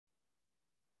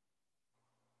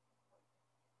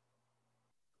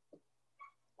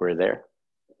We're there.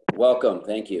 Welcome.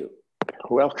 Thank you.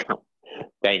 Welcome.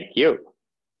 Thank you.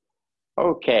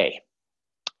 Okay.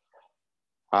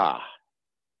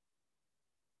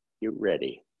 You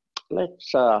ready?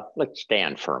 Let's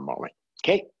stand for a moment.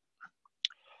 Okay.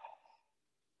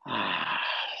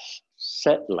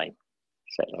 Settling.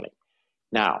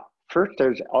 Now, first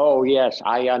there's, oh yes,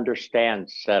 I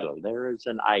understand settle. There is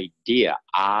an idea.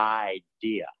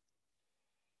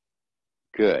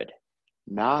 Good.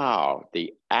 Now,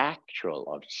 the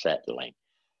actual of settling.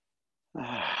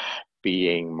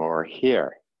 Being more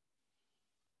here.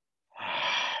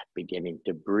 Beginning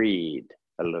to breathe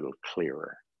a little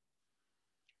clearer.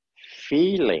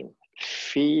 Feeling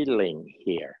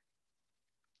here.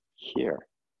 Here,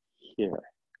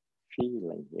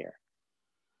 feeling here.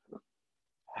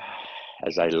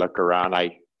 As I look around,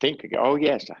 I think, oh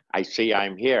yes, I see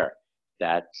I'm here.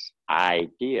 That's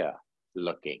idea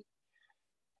looking.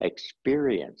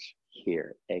 Experience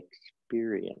here.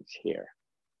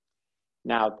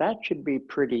 Now that should be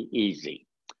pretty easy,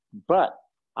 but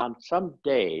on some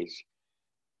days,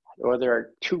 well, there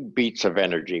are two beats of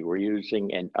energy. We're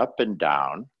using an up and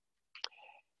down,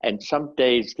 and some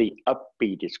days the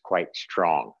upbeat is quite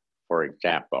strong. For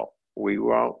example, we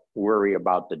won't worry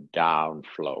about the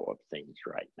downflow of things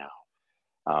right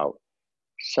now.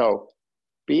 So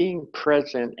being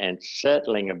present and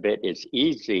settling a bit is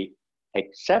easy,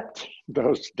 except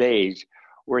those days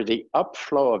where the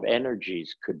upflow of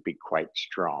energies could be quite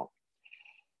strong.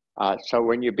 So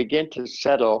when you begin to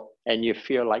settle and you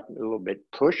feel like a little bit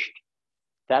pushed,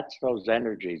 that's those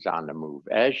energies on the move.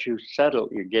 As you settle,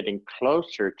 you're getting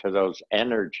closer to those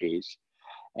energies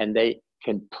and they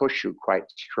can push you quite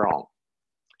strong.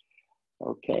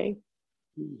 Okay,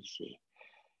 easy.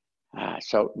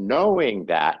 So knowing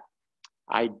that,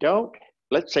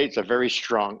 let's say it's a very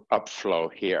strong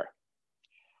upflow here.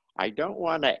 I don't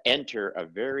want to enter a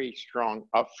very strong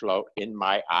upflow in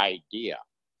my idea,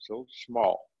 so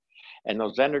small. And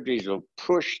those energies will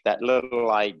push that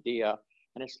little idea,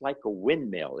 and it's like a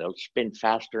windmill. It'll spin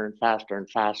faster and faster and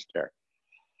faster.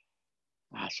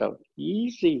 So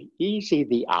easy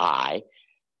the I,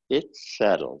 it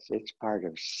settles. It's part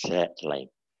of settling.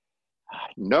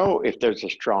 Know if there's a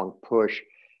strong push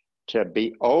to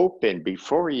be open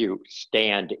before you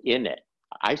stand in it.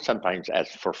 I sometimes, as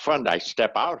for fun, I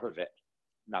step out of it.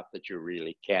 Not that you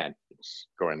really can. It's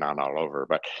going on all over,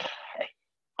 but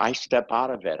I step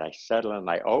out of it. I settle and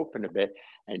I open a bit,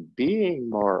 and being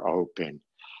more open,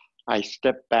 I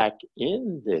step back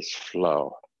in this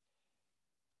flow.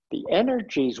 The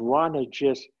energies want to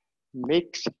just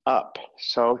mix up.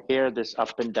 So here, this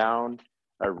up and down,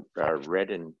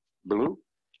 red and blue,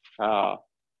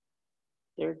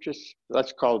 they're just,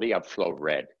 let's call the upflow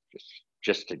red,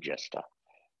 just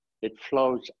it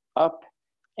flows up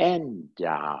and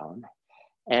down.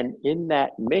 And in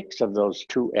that mix of those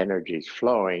two energies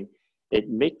flowing, it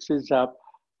mixes up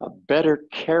a better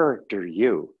character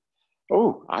you.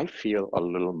 Oh, I feel a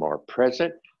little more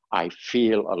present. I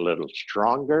feel a little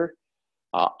stronger,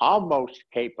 almost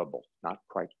capable, not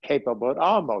quite capable, but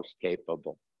almost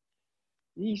capable.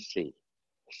 Easy,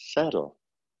 settle,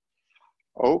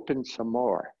 open some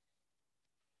more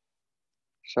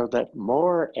so that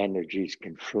more energies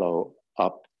can flow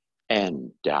up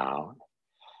and down,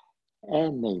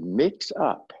 and they mix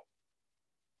up,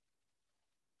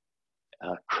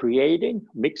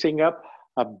 mixing up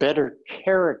a better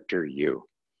character you,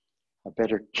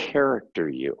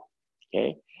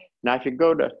 okay? Now, if you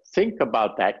go to think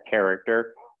about that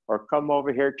character or come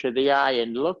over here to the eye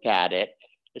and look at it,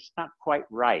 it's not quite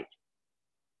right.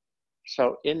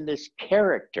 So in this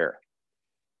character,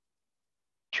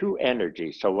 two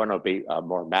energies, so one will be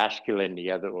more masculine,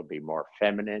 the other will be more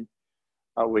feminine,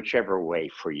 whichever way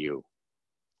for you.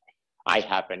 I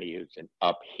happen to use an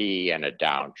up he and a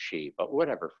down she, but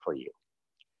whatever for you.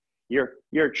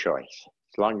 Your choice,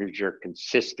 as long as you're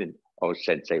consistent,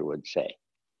 Sensei would say.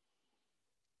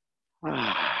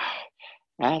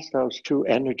 As those two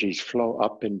energies flow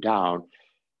up and down,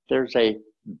 there's a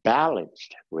balance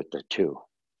with the two.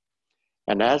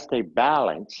 And as they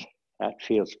balance, that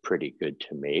feels pretty good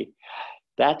to me.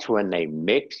 That's when they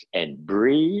mix and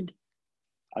breed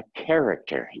a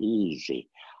character, easy.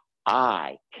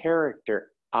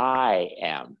 Character I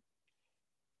am.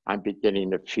 I'm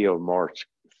beginning to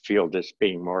feel this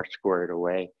being more squared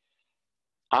away.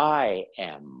 I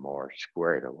am more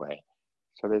squared away.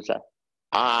 So there's a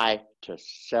I to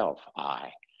self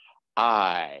I.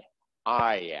 I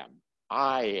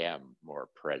am more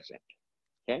present.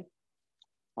 Okay?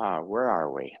 Where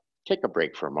are we? Take a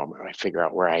break for a moment. I figure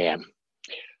out where I am.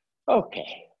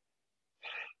 Okay.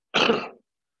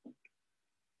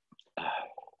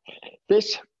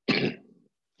 This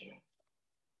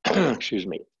excuse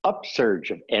me,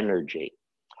 upsurge of energy.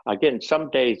 Again, some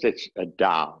days it's a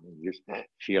down. You just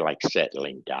feel like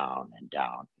settling down and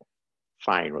down.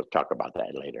 Fine, we'll talk about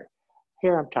that later.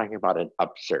 Here I'm talking about an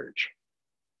upsurge.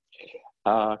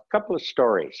 A couple of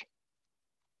stories.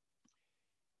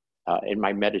 In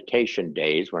my meditation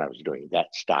days, when I was doing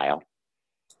that style,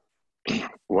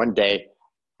 one day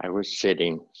I was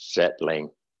sitting, settling,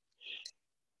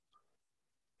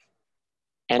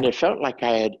 and it felt like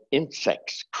I had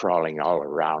insects crawling all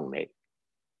around me.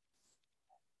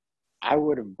 I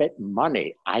would have bet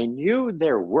money. I knew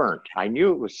there weren't. I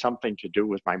knew it was something to do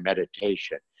with my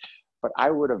meditation, but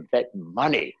I would have bet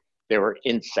money there were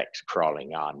insects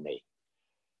crawling on me.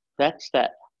 That's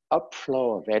that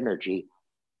upflow of energy,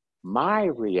 my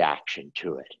reaction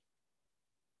to it.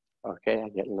 Okay, I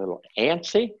get a little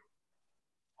antsy.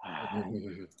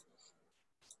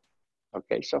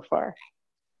 Okay, so far.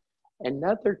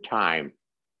 Another time,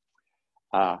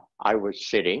 I was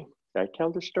sitting. Did I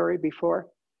tell the story before?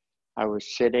 I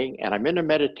was sitting, and I'm in a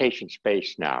meditation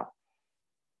space now.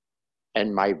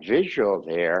 And my visual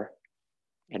there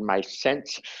and my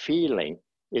sense feeling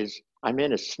is I'm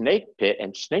in a snake pit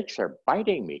and snakes are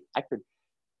biting me. I could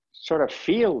sort of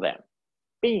feel them.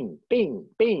 Bing, bing,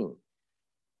 bing.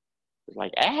 It's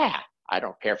like, I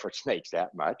don't care for snakes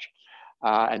that much.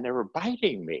 And they were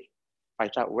biting me. I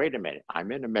thought, wait a minute,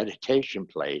 I'm in a meditation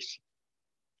place.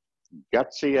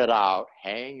 Gutsy it out,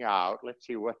 hang out. Let's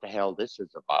see what the hell this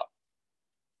is about.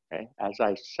 Okay. As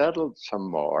I settled some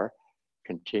more,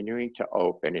 continuing to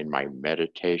open in my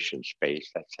meditation space,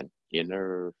 that's an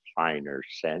inner, finer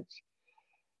sense.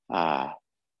 The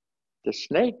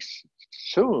snakes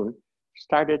soon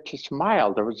started to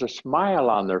smile. There was a smile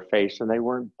on their face and they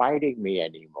weren't biting me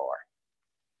anymore.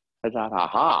 I thought,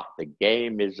 aha, the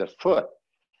game is afoot.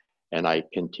 And I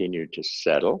continued to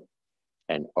settle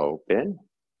and open.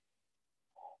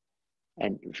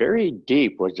 And very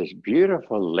deep was this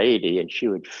beautiful lady, and she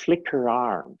would flick her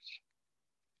arms.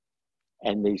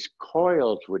 And these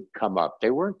coils would come up.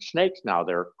 They weren't snakes now,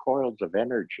 they were coils of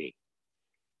energy.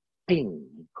 Bing,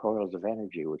 coils of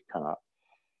energy would come up.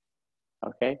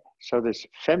 Okay, so this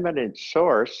feminine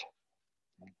source,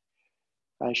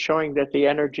 showing that the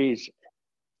energies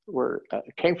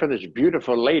came from this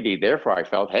beautiful lady. Therefore, I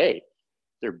felt, hey,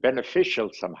 they're beneficial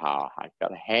somehow. I've got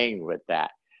to hang with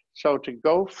that. So to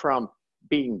go from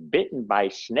being bitten by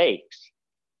snakes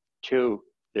to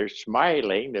they're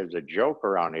smiling, there's a joke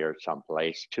around here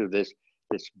someplace, to this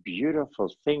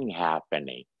beautiful thing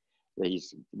happening,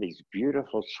 these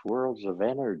beautiful swirls of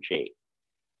energy.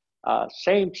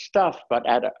 Same stuff, but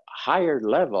at a higher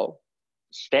level,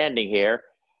 standing here,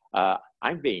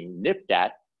 I'm being nipped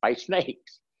at by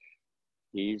snakes.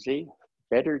 Easy,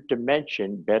 better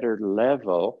dimension, better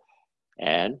level,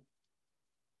 and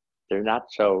they're not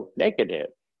so negative.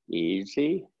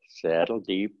 Easy, settle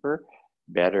deeper,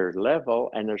 better level,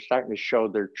 and they're starting to show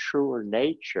their truer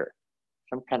nature,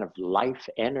 some kind of life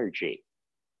energy.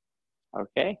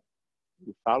 Okay,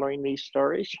 you following these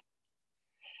stories?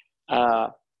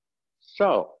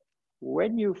 So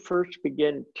when you first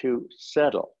begin to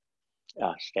settle,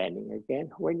 standing again,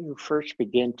 when you first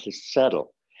begin to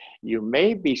settle, you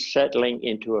may be settling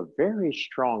into a very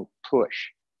strong push.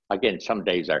 Again, some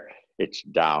days it's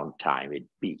downtime, it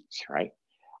beats, right?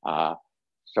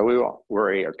 So we won't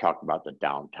worry or talk about the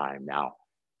downtime now.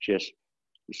 Just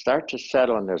you start to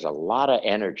settle and there's a lot of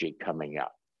energy coming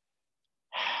up.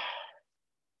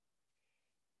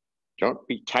 Don't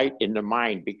be tight in the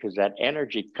mind because that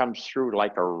energy comes through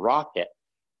like a rocket,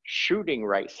 shooting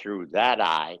right through that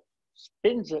eye,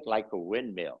 spins it like a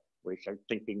windmill. We start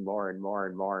thinking more and more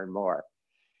and more and more.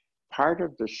 Part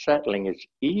of the settling is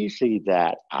easy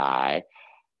that eye.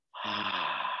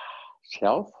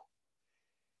 Self.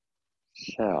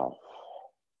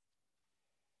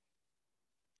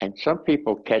 And some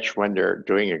people catch when they're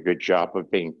doing a good job of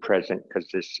being present because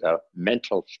this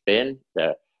mental spin,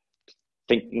 the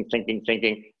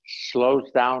thinking, slows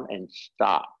down and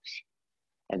stops.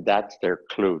 And that's their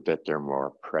clue that they're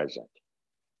more present.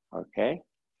 Okay?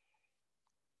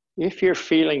 If you're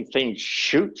feeling things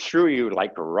shoot through you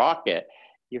like a rocket,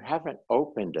 you haven't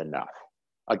opened enough.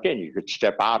 Again, you could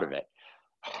step out of it,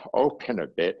 open a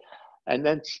bit, and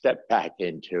then step back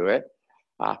into it,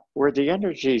 where the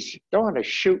energies don't want to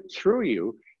shoot through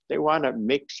you. They want to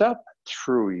mix up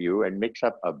through you and mix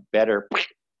up a better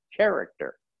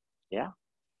character. Yeah?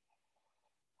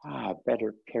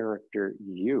 Better character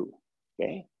you.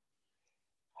 Okay?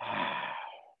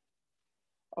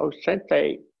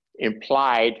 Sensei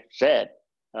said,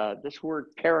 this word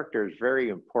character is very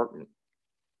important.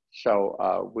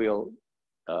 So we'll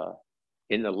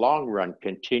in the long run,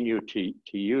 continue to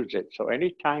use it. So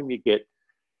anytime you get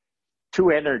two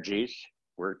energies,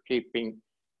 we're keeping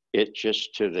it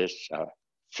just to this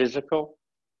physical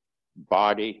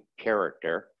body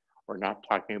character. We're not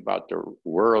talking about the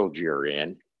world you're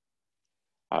in.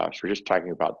 So we're just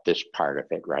talking about this part of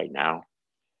it right now.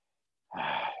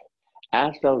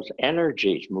 As those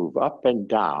energies move up and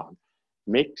down,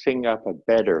 mixing up a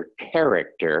better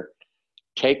character,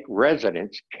 take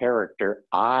residence, character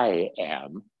I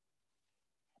am,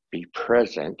 be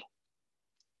present.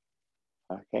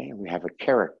 Okay, and we have a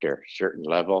character, certain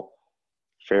level,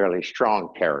 fairly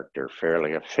strong character,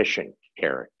 fairly efficient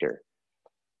character.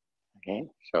 Okay,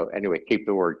 so anyway, keep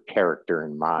the word character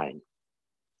in mind.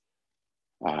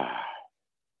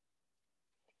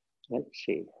 Let's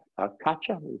see.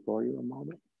 Katja, let me bore you a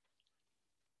moment.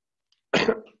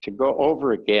 To go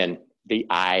over again the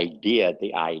idea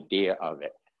of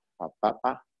it.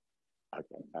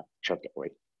 Okay, check it,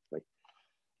 wait.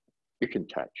 You can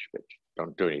touch, but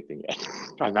don't do anything yet.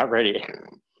 I'm not ready.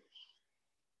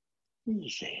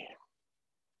 Easy.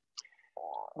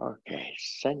 Okay,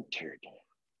 centered,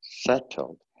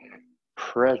 settled,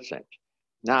 present.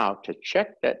 Now, to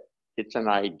check that it's an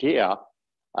idea,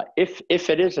 if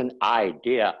it is an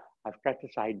idea, I've got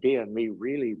this idea of me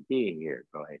really being here.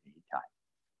 Go ahead, anytime.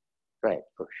 Go ahead,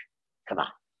 push. Come on.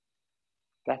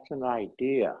 That's an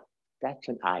idea. That's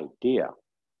an idea.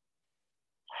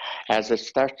 As it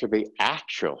starts to be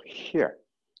actual, here,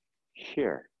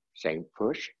 same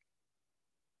push.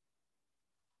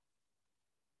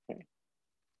 Okay.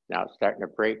 Now it's starting to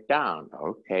break down.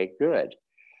 Okay, good.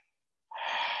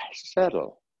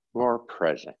 Settle, more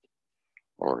present,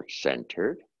 or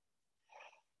centered.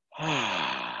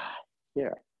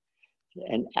 Here,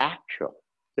 an actual.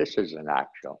 This is an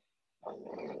actual.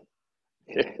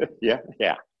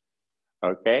 yeah.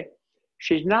 Okay.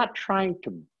 She's not trying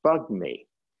to bug me.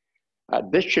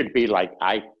 This should be like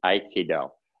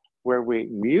Aikido, where we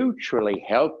mutually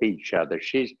help each other.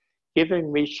 She's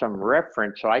giving me some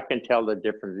reference so I can tell the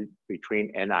difference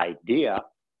between an idea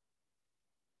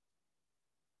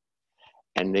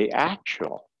and the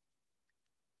actual.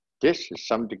 This is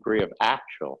some degree of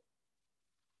actual.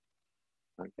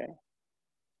 Okay.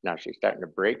 Now she's starting to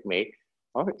break me.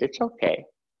 Oh, it's okay.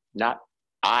 Not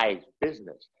I's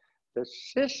business. The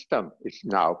system is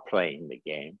now playing the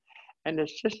game, and the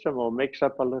system will mix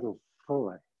up a little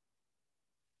fuller.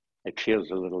 It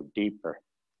feels a little deeper.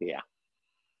 Yeah.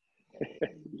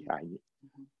 Yeah.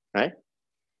 Right?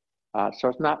 So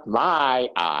it's not my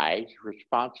I's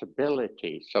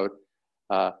responsibility. So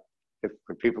if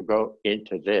when people go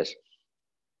into this,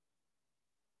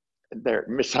 they're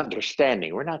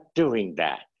misunderstanding. We're not doing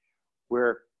that.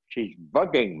 She's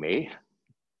bugging me.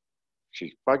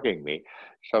 She's bugging me.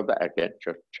 So that, again,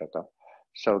 shut up.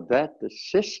 So that the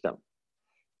system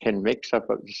can mix up.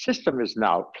 The system is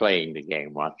now playing the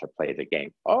game, wants to play the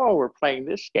game. Oh, we're playing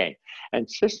this game. And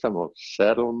system will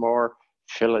settle more,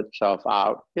 fill itself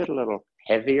out, get a little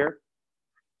heavier.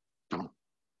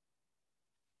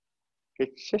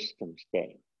 It's system's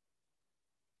game.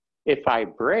 If I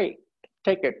break,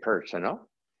 take it personal.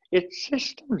 It's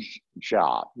system's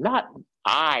job, not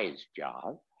I's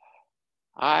job.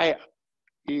 I,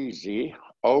 easy,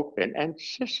 open, and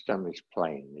system is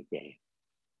playing the game.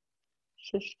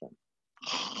 System.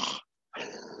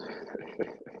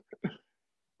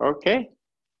 Okay.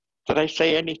 Did I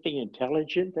say anything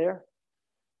intelligent there?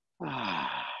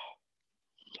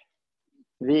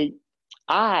 The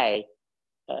I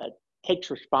takes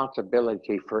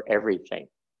responsibility for everything.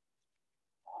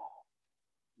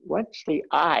 Once the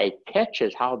I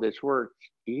catches how this works,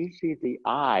 easy the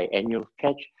I, and you'll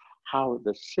catch how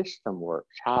the system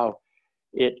works, how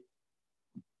it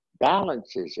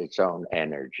balances its own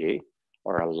energy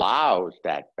or allows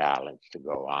that balance to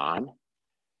go on,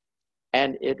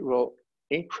 and it will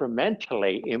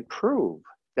incrementally improve.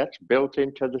 That's built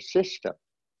into the system.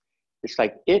 It's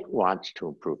like it wants to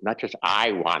improve, not just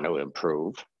I want to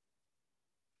improve.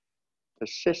 The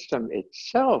system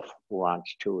itself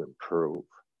wants to improve.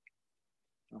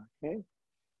 Okay?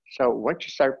 So once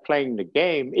you start playing the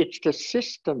game, it's the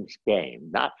system's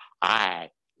game, not I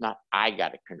got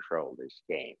to control this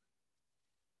game.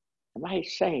 Am I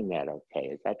saying that okay?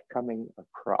 Is that coming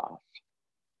across?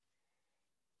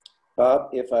 Bob,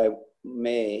 if I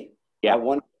may, yeah. I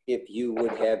wonder if you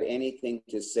would have anything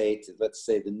to say to, let's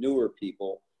say, the newer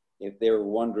people, if they were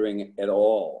wondering at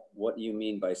all, what do you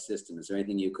mean by system? Is there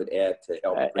anything you could add to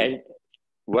help? And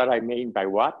what I mean by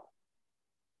what?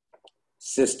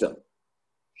 System.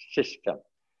 System.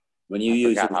 When you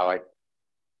use it.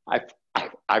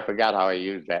 I forgot how I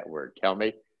used that word. Tell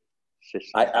me.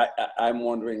 system. I'm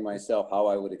wondering myself how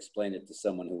I would explain it to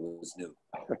someone who was new.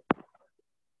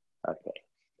 Okay.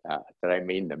 Did I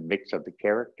mean the mix of the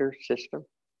character system?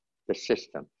 The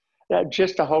system.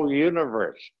 Just the whole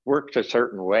universe works a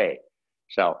certain way.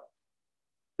 So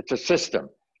it's a system.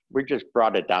 We just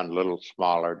brought it down a little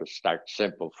smaller to start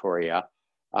simple for you.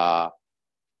 How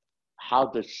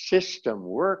the system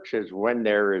works is when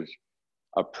there is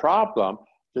a problem,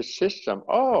 the system,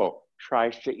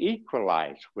 tries to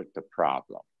equalize with the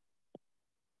problem.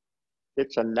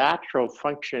 It's a natural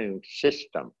functioning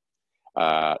system,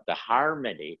 the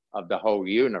harmony of the whole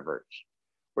universe.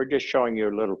 We're just showing you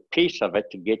a little piece of it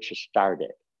to get you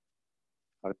started.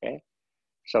 Okay?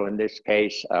 So in this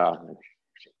case, let's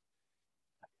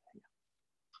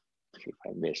see if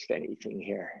I missed anything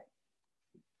here.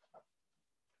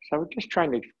 So we're just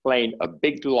trying to explain a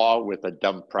big law with a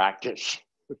dumb practice.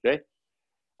 Okay?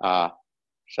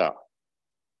 So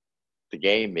the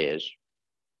game is,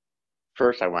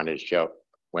 first I want to show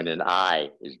when an eye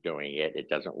is doing it, it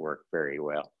doesn't work very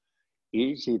well.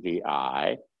 Easy the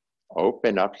eye,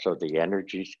 open up so the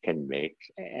energies can mix,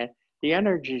 and the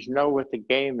energies know what the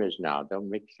game is now. They're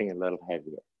mixing a little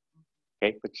heavier,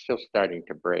 okay, but still starting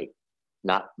to break.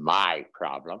 Not my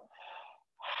problem.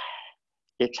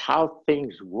 It's how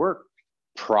things work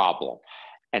problem.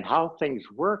 And how things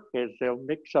work is they'll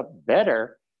mix up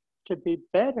better to be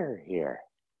better here.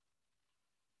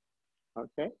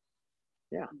 Okay?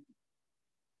 Yeah.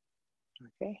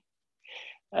 Okay.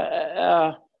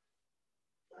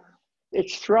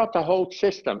 It's throughout the whole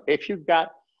system. If you've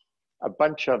got a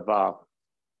bunch of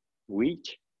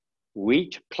wheat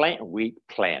plants,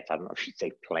 I don't know if you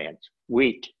say plants,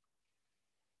 wheat,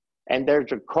 and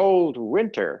there's a cold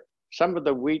winter, some of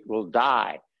the wheat will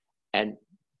die. And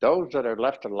those that are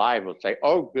left alive will say,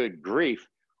 oh, good grief,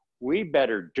 we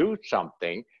better do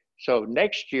something. So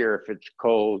next year, if it's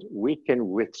cold, we can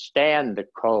withstand the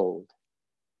cold.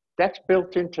 That's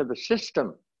built into the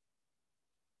system.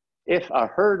 If a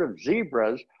herd of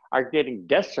zebras are getting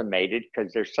decimated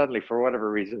because they're suddenly, for whatever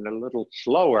reason, a little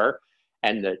slower,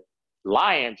 and the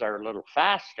lions are a little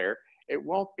faster, it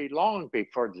won't be long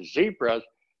before the zebras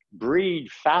breed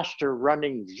faster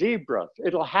running zebras.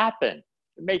 It'll happen.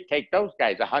 It may take those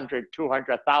guys 100, 200,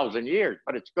 1,000 years,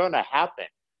 but it's going to happen.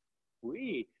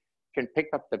 We can pick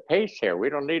up the pace here. We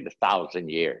don't need 1,000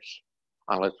 years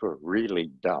unless we're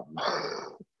really dumb.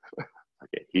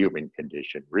 Okay, human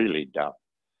condition, really dumb.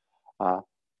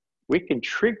 We can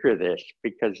trigger this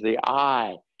because the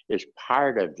I is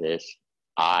part of this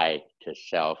I to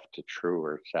self, to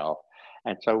truer self.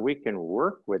 And so we can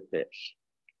work with this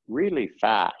really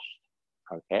fast,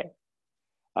 okay?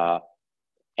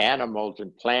 Animals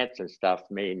and plants and stuff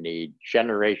may need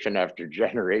generation after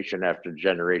generation after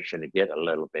generation to get a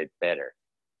little bit better,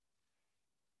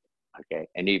 okay?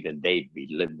 And even they'd be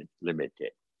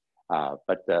limited.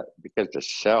 But because the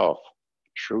self,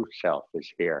 true self is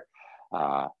here,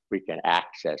 we can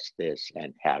access this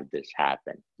and have this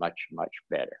happen much, much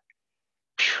better.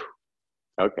 Whew.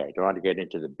 Okay, don't want to get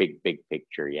into the big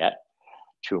picture yet,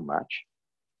 too much.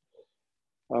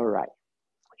 All right,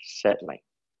 settling.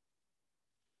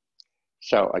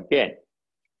 So again,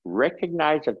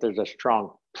 recognize that there's a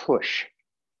strong push,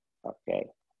 okay?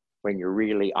 When you're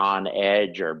really on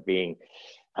edge or being,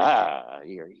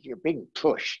 you're being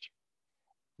pushed.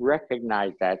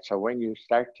 Recognize that. So when you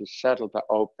start to settle to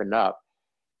open up,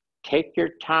 take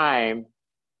your time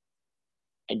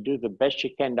and do the best you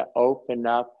can to open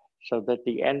up so that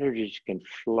the energies can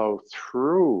flow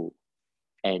through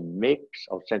and mix,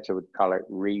 since I would call it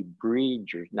recreate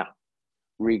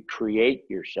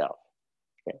yourself.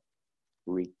 Okay?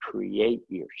 Recreate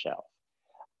yourself.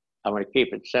 I'm going to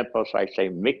keep it simple, so I say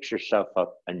mix yourself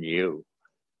up anew.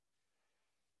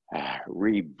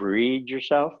 Rebreed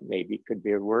yourself, maybe could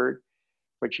be a word,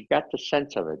 but you got the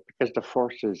sense of it because the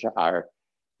forces are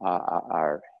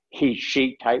he,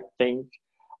 she type things.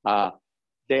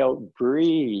 They'll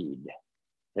breed.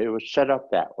 It was set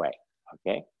up that way,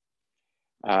 okay?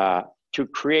 To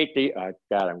create the,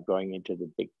 God, I'm going into the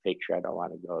big picture. I don't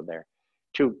want to go there.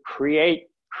 To create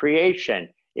creation,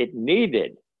 it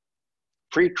needed,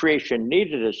 pre-creation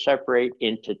needed to separate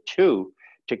into two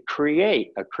to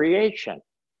create a creation.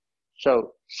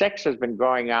 So sex has been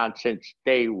going on since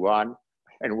day one,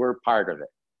 and we're part of it,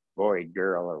 boy,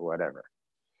 girl, or whatever.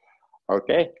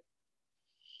 Okay?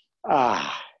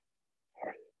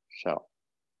 So,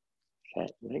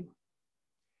 settling.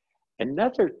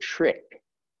 Another trick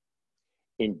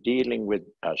in dealing with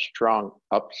strong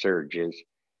upsurges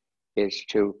is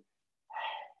to,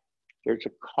 there's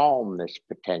a calmness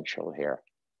potential here.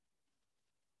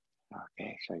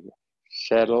 Okay, so you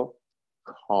settle,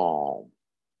 calm.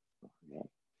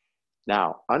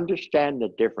 Now, understand the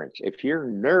difference. If you're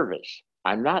nervous,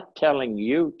 I'm not telling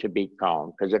you to be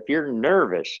calm, because if you're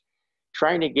nervous,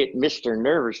 trying to get Mr.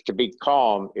 Nervous to be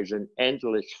calm is an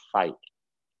endless fight.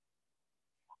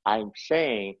 I'm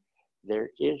saying there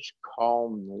is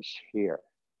calmness here.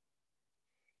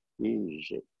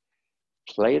 Easy.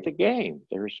 Play the game.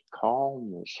 There's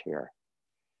calmness here.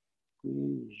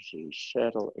 Easy.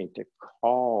 Settle into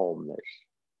calmness,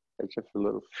 as if a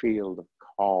little field of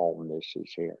calmness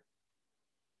is here.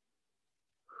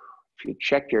 If you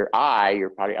check your eye, you're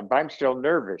probably, but I'm still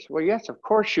nervous. Well, yes, of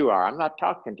course you are. I'm not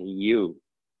talking to you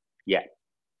yet.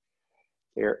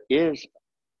 There is,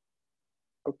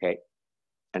 okay,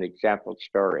 an example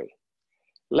story.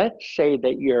 Let's say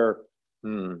that you're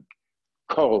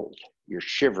cold, you're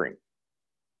shivering,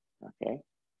 okay?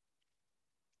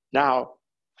 Now,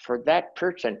 for that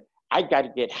person, I got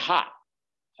to get hot.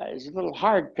 It's a little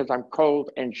hard because I'm cold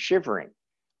and shivering.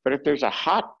 But if there's a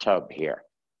hot tub here,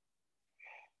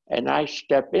 and I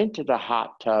step into the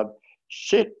hot tub,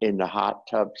 sit in the hot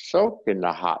tub, soak in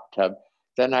the hot tub,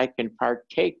 then I can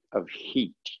partake of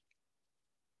heat,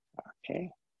 okay?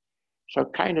 So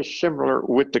kind of similar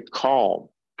with the calm.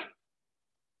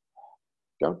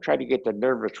 Don't try to get the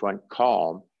nervous one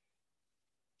calm.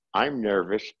 I'm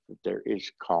nervous, but there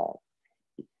is calm.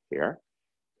 Here,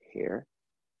 here,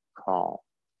 calm.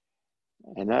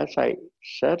 And as I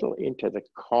settle into the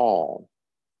calm,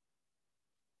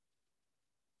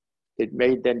 it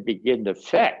may then begin to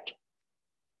affect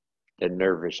the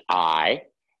nervous eye,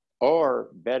 or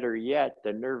better yet,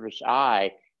 the nervous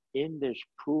eye in this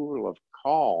pool of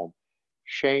calm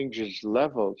changes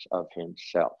levels of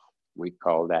himself. We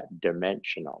call that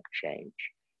dimensional change.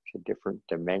 It's a different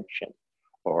dimension.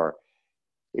 Or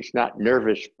it's not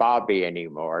nervous Bobby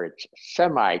anymore, it's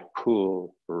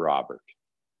semi-cool Robert.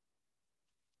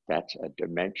 That's a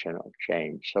dimensional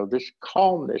change. So this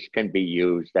calmness can be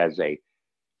used as a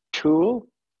tool,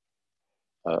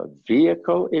 a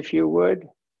vehicle, if you would.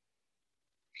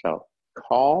 So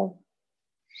calm,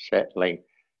 settling,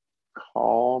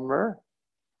 calmer.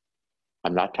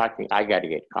 I'm not talking, I got to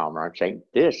get calmer. I'm saying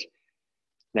this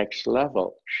next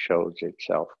level shows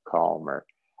itself calmer.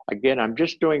 Again, I'm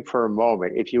just doing for a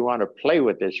moment. If you want to play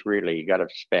with this, really, you got to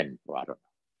spend, well, I don't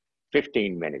know,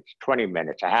 15 minutes, 20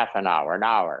 minutes, a half an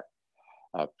hour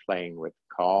playing with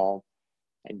calm,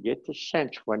 and get the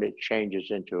sense when it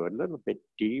changes into a little bit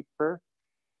deeper.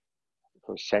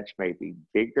 The sense may be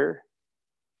bigger.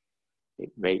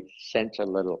 It may sense a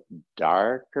little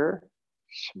darker,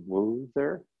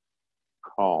 smoother,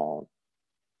 calm.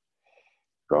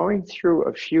 Going through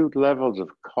a few levels of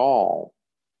calm,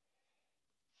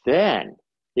 then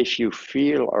if you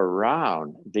feel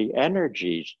around, the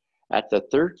energies at the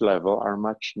third level are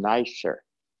much nicer.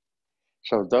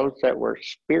 So those that were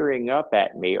spearing up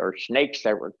at me, or snakes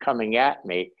that were coming at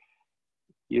me,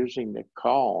 using the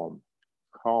calm,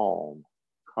 calm,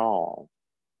 calm.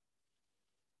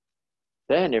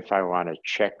 Then if I want to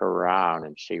check around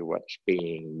and see what's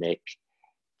being mixed,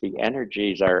 the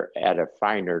energies are at a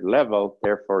finer level,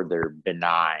 therefore they're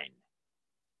benign.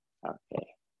 Okay.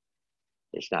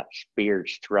 It's not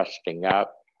spears thrusting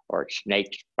up, or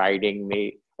snakes biting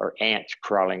me, or ants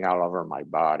crawling all over my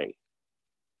body.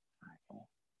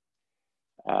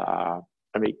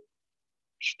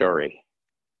 Story.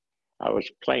 I was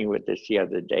playing with this the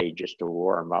other day just to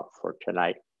warm up for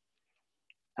tonight,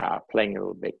 playing a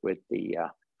little bit with the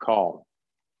calm.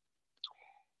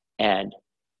 And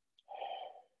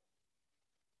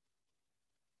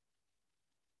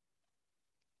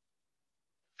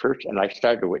first, and I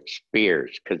started with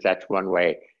spears, because that's one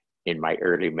way in my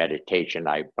early meditation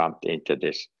I bumped into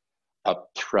this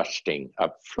up-thrusting,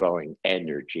 up-flowing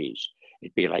energies.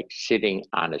 It'd be like sitting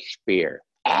on a spear.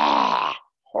 Ah,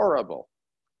 horrible.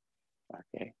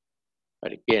 Okay.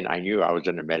 But again, I knew I was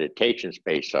in a meditation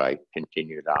space, so I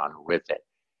continued on with it.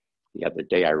 The other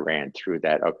day I ran through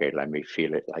that. Okay, let me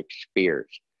feel it like spears.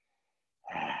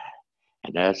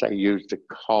 And as I used the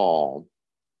calm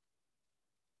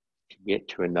to get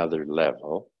to another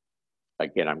level,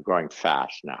 again, I'm going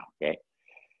fast now, okay?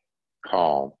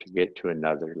 Calm to get to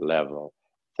another level.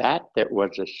 That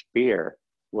was a spear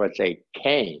was a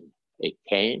cane. A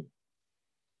cane.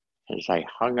 As I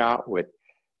hung out with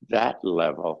that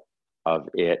level of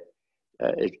it,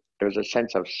 there was a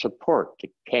sense of support. The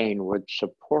cane would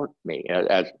support me,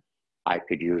 as I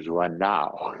could use one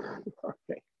now.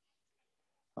 Okay.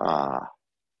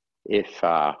 It's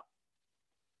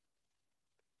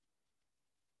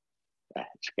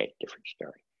okay, different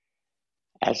story.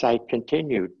 As I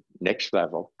continued, next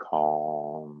level,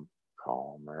 calm,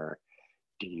 calmer,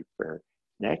 deeper.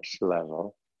 Next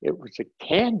level, it was a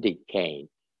candy cane.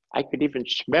 I could even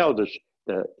smell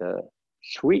the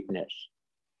sweetness.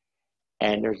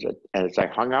 And as I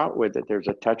hung out with it, there's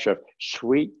a touch of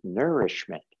sweet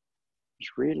nourishment.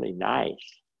 It's really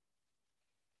nice.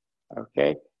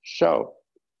 Okay, so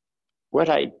what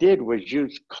I did was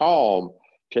use calm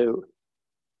to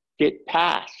get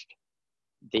past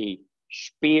the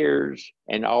spears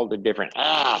and all the different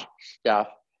stuff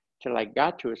till I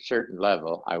got to a certain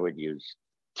level. I would use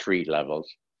 3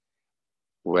 levels,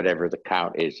 whatever the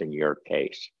count is in your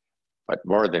case, but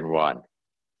more than 1.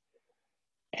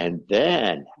 And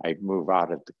then I'd move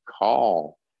out of the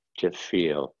calm to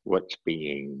feel what's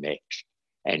being mixed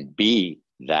and be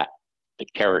the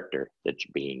character that's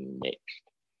being mixed.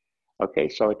 Okay,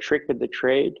 so a trick of the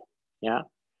trade, yeah,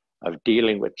 of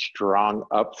dealing with strong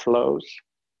upflows.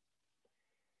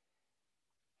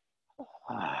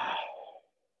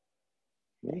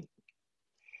 Okay.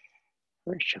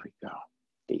 Where should we go?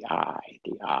 The eye,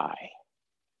 the eye.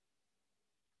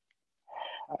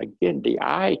 Again, the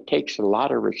eye takes a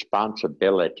lot of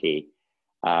responsibility.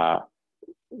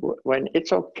 When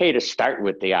it's okay to start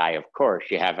with the eye, of course,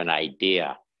 you have an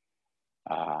idea.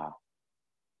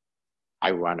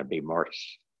 I want to be more,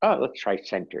 let's try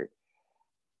centered.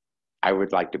 I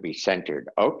would like to be centered.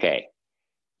 Okay,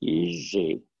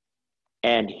 easy.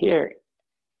 And here,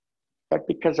 but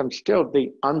because I'm still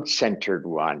the uncentered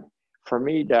one, for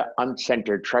me to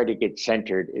uncentered, try to get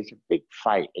centered is a big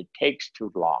fight. It takes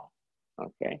too long,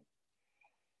 okay?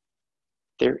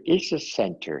 There is a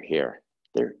center here.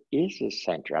 There is a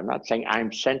center. I'm not saying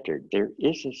I'm centered. There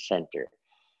is a center.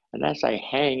 And as I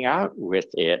hang out with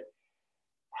it,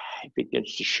 it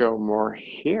begins to show more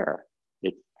here.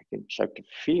 I can start to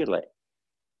feel it.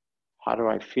 How do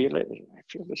I feel it? I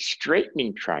feel the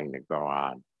straightening trying to go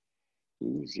on.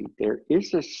 Easy. There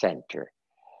is a center.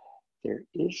 There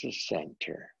is a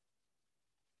center.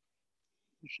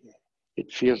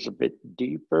 It feels a bit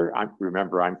deeper.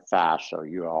 Remember, I'm fast, so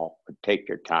you all would take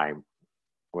your time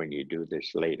when you do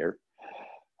this later.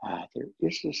 There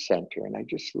is a center, and I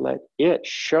just let it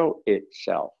show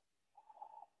itself.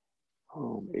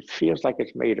 It feels like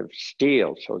it's made of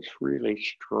steel, so it's really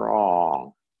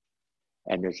strong.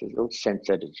 And there's a little sense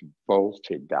that it's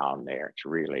bolted down there. It's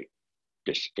really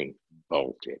distinct,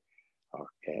 bolted.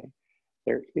 Okay,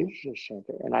 there is a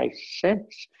center, and I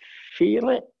sense, feel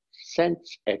it,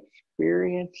 sense,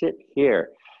 experience it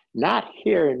here, not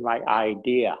here in my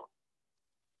idea.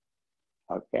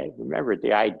 Okay, remember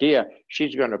the idea,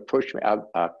 she's going to push me.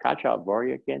 Katja, I'll bore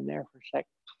you again there for a second.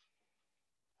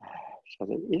 So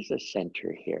there is a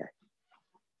center here.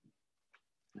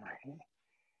 Okay.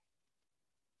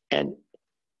 And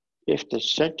if the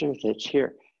center that's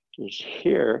here is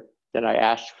here, then I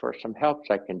ask for some help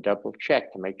so I can double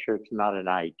check to make sure it's not an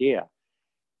idea.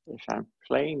 If I'm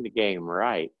playing the game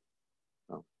right,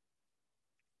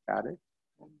 got it?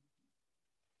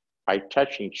 By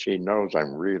touching, she knows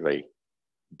I'm really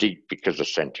deep because the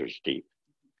center's deep.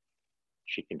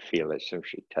 She can feel it as soon as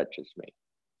she touches me.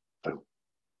 Boom,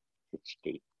 it's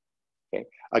deep. Okay.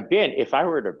 Again, if I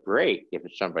were to break, if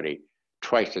it's somebody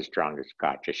twice as strong as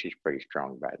Katja, she's pretty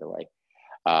strong, by the way.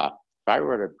 If I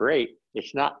were to break,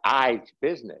 it's not I's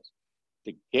business.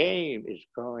 The game is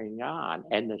going on,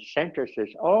 and the center says,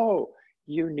 oh,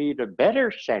 you need a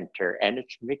better center, and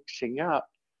it's mixing up.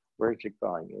 Where's it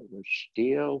going? It was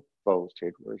steel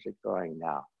bolted. Where's it going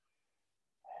now?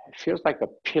 It feels like a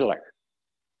pillar.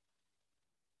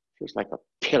 It feels like a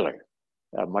pillar,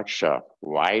 much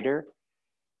wider.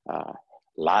 A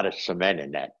lot of cement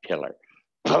in that pillar.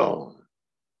 Boom!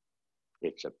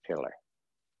 It's a pillar.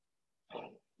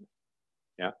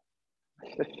 Yeah.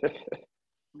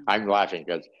 I'm laughing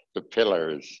because the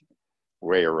pillar is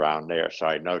way around there, so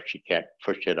I know she can't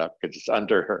push it up because it's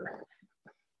under her.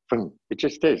 Boom! It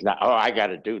just is. Now, oh, I got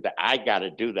to do that. I got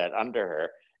to do that under her.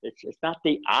 It's not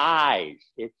the eyes.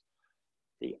 It's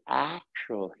the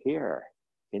actual here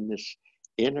in this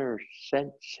inner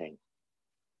sensing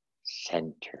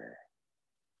center.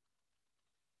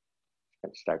 It's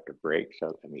going to start to break,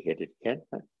 so let me hit it again.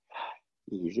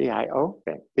 Easy, I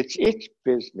open. It's its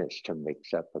business to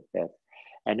mix up a bit.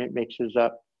 And it mixes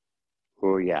up,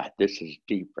 oh yeah, this is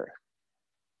deeper.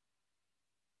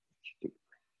 It's deeper.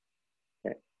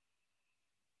 Okay.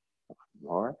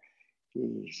 More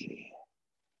easy.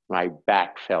 My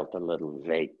back felt a little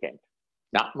vacant.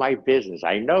 Not my business.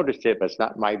 I noticed it, but it's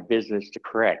not my business to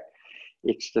correct.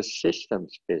 It's the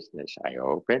system's business. I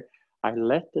open, I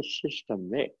let the system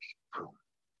mix.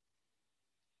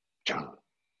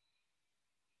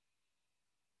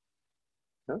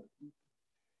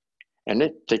 And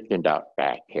it thickened out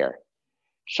back here.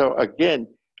 So again,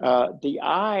 the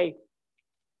eye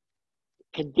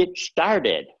can get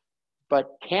started, but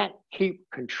can't keep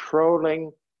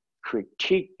controlling,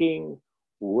 critiquing,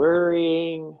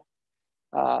 worrying.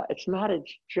 It's not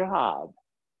its job,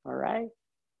 all right?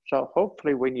 So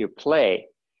hopefully when you play,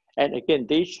 and again,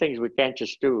 these things we can't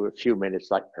just do a few minutes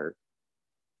like her,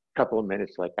 a couple of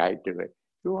minutes like I do it.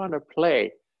 If you want to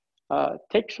play,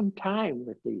 take some time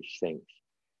with these things.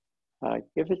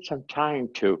 Give it some time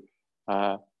to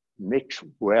mix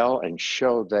well and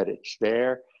show that it's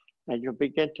there, and you'll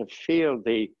begin to feel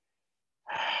the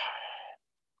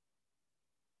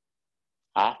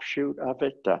offshoot of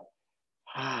it.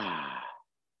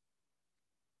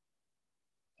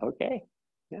 Okay,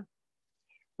 yeah.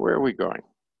 Where are we going?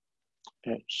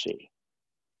 Let's see.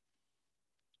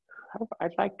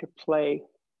 I'd like to play.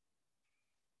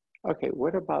 Okay,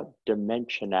 what about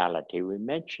dimensionality? We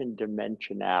mentioned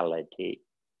dimensionality.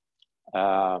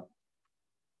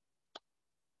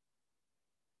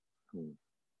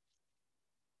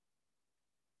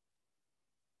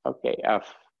 Okay,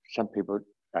 some people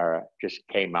just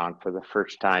came on for the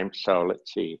first time, so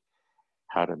let's see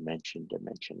how to mention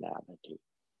dimensionality.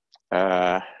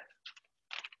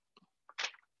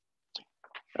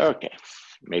 Okay,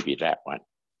 maybe that one.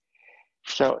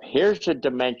 So here's a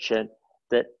dimension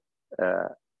that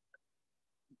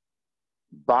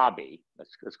Bobby,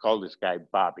 let's call this guy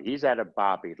Bobby. He's at a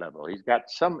Bobby level. He's got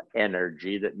some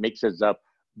energy that mixes up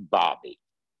Bobby,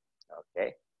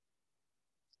 okay?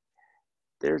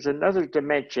 There's another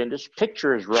dimension. This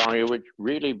picture is wrong. It would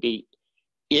really be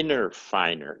inner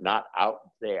finer, not out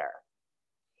there.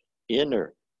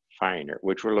 Inner finer,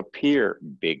 which will appear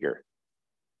bigger,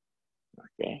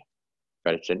 okay?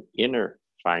 But it's an inner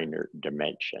finer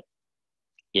dimension.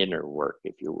 Inner work,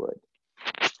 if you would.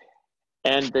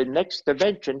 And the next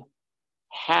dimension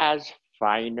has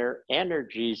finer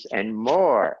energies and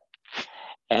more.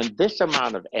 And this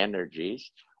amount of energies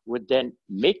would then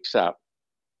mix up,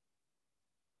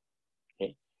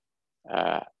 okay?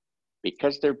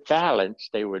 Because they're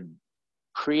balanced, they would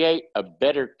create a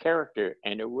better character,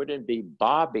 and it wouldn't be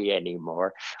Bobby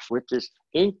anymore. With this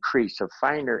increase of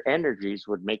finer energies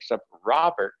would mix up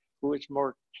Robert, who is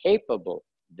more capable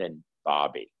than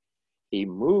Bobby. He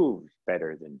moves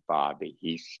better than Bobby.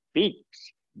 He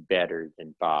speaks better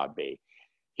than Bobby.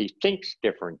 He thinks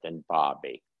different than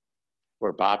Bobby.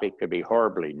 Where Bobby could be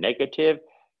horribly negative,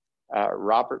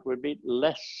 Robert would be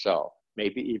less so,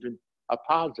 maybe even a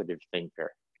positive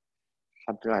thinker,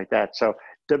 something like that. So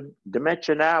the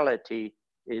dimensionality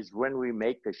is when we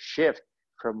make a shift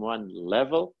from one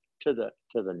level to the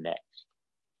next.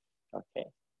 Okay.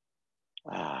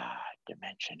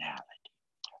 Dimensionality.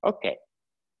 Okay.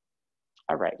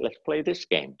 All right, let's play this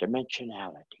game.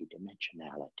 Dimensionality.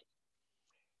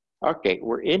 Okay,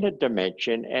 we're in a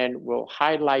dimension and we'll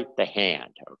highlight the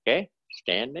hand, okay?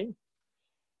 Standing.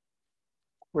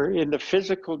 We're in the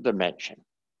physical dimension,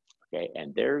 okay?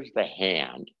 And there's the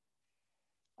hand.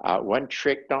 One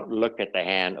trick, don't look at the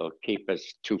hand. It'll keep us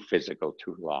too physical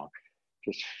too long.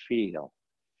 Just feel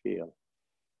the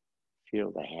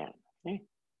hand, okay?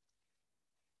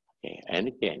 Okay, and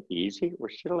again, easy. We're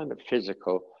still in the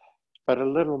physical, but a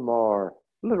little more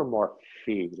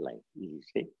feeling,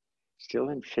 easy. Still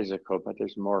in physical, but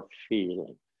there's more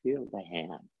feeling. Feel the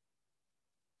hand.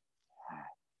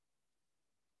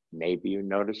 Maybe you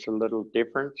notice a little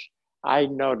difference. I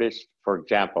noticed, for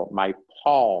example, my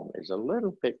palm is a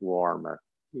little bit warmer.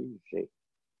 Easy.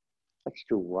 Let's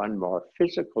do one more.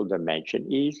 Physical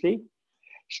dimension, easy.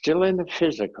 Still in the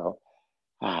physical.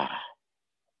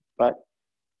 But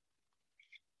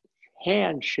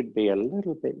hand should be a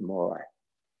little bit more.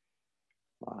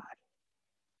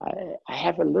 I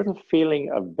have a little feeling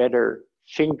of better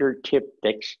fingertip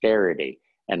dexterity,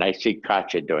 and I see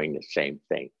Katja doing the same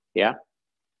thing. Yeah?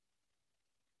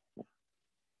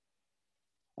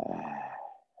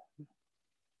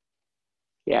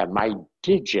 Yeah, my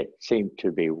digits seem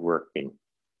to be working.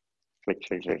 Click,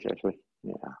 click, click, click, click.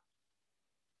 Yeah.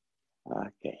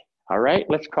 Okay. All right,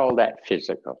 let's call that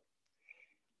physical.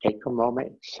 Take a moment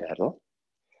and settle.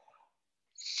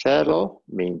 Settle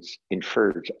means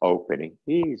infers opening,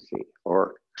 easy,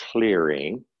 or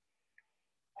clearing.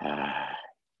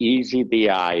 Easy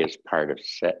BI is part of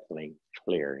settling,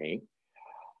 clearing.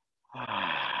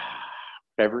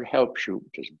 Whatever helps you,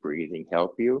 does breathing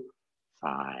help you?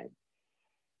 Fine.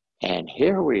 And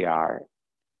here we are.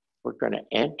 We're going to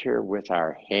enter with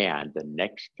our hand the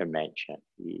next dimension.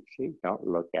 Easy, don't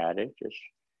look at it, just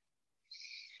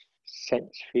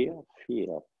sense, feel.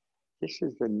 This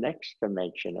is the next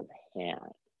dimension of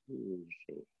hand.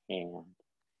 Easy, hand.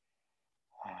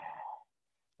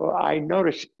 Well, I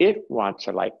notice it wants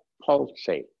to like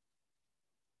pulsate.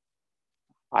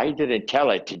 I didn't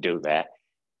tell it to do that.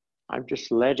 I'm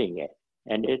just letting it.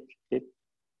 And it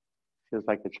feels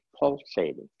like it's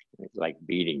pulsating. It's like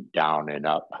beating down and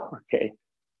up. Okay.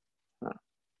 Huh.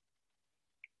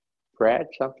 Brad,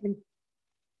 something?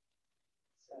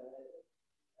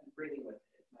 I'm breathing with it.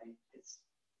 I just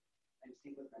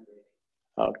think with my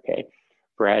breathing. Okay.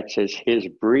 Brad says his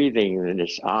breathing in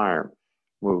his arm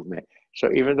movement. So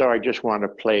even though I just want to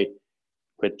play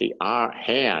with the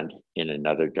hand in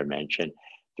another dimension,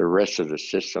 the rest of the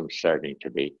system's starting to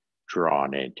be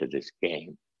drawn into this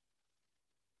game.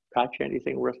 Katya,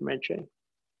 anything worth mentioning?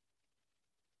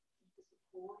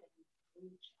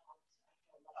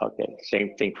 Okay,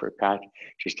 same thing for Katya.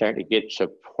 She's starting to get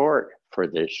support for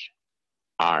this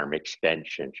arm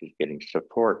extension. She's getting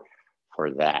support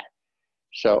for that.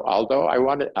 So although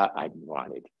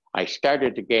I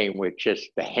started the game with just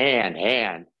the hand,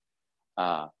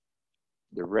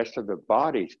 the rest of the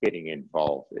body's getting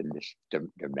involved in this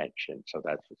dimension. So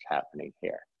that's what's happening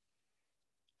here.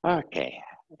 Okay,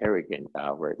 here we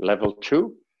go. We're at level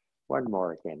 2. One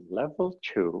more again. Level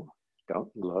 2.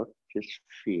 Don't look, just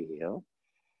feel.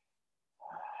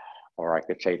 Or I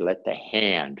could say let the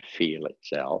hand feel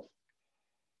itself.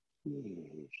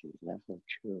 Easy, level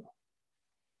 2.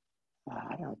 I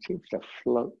don't know, it seems to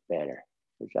float better.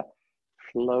 There's a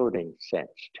floating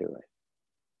sense to it.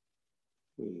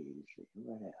 Easy,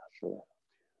 what else? Level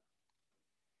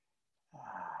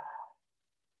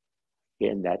 2.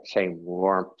 Again, that same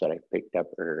warmth that I picked up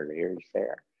earlier is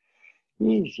there.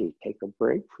 Easy, take a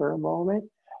break for a moment.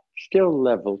 Still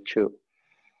level 2.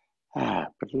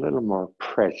 But a little more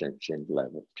presence in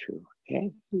level 2.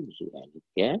 Okay, easy, and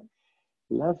again,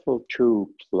 level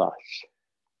 2 plus.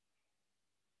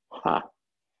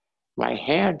 My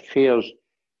hand feels,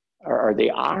 or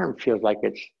the arm feels like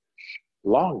it's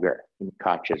longer. And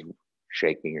Katya's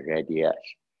shaking her head, yes.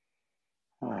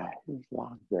 It's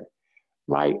longer.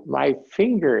 My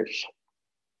fingers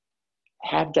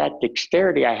have that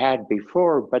dexterity I had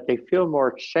before, but they feel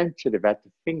more sensitive at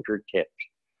the fingertips.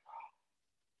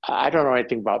 I don't know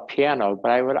anything about piano,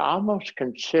 but I would almost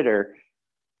consider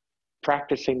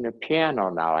practicing the piano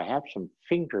now. I have some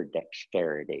finger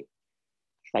dexterity.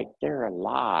 It's like they're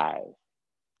alive.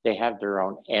 They have their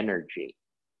own energy.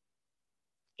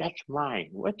 That's mine.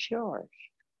 What's yours?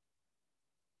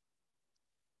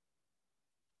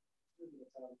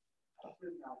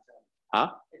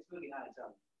 Huh? It's moving on its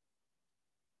own.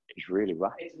 It's really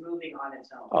what? It's moving on its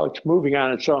own. Oh, it's moving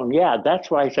on its own. Yeah, that's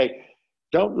why I say,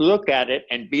 don't look at it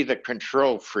and be the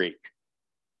control freak.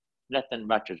 Nothing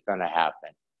much is going to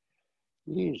happen.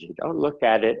 Easy. Don't look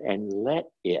at it and let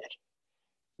it.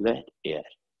 Let it.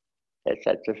 It's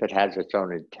as if it has its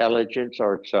own intelligence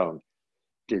or its own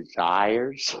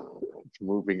desires. It's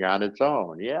moving on its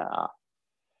own. Yeah.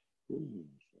 Easy.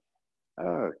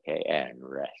 Okay, and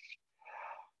rest.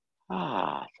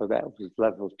 So that was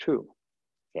level 2.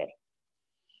 Okay.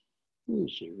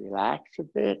 Easy. Relax a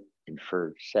bit.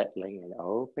 Inferred settling and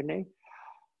opening.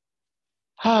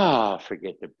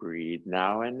 Forget to breathe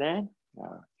now and then.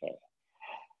 Okay.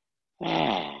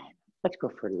 And let's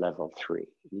go for level 3.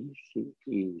 Easy,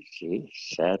 easy,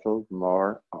 settled,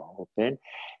 more open.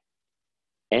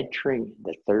 Entering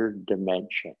the 3rd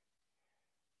dimension.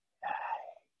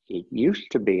 It used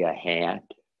to be a hand.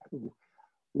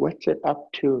 What's it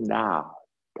up to now?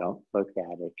 Don't look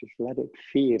at it. Just let it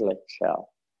feel itself.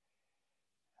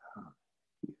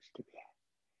 Used to be.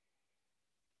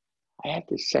 I have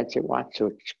the sense it wants to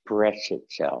express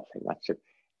itself. It wants to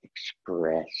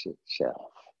express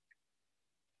itself.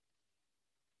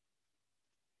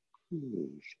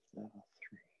 Easy, level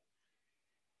 3.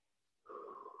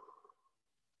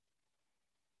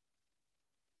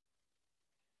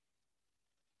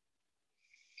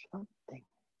 Something,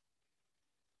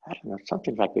 I don't know,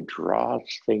 something like it draws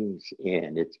things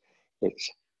in.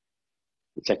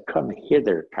 It's a come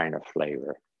hither kind of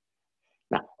flavor.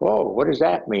 Now, oh, what does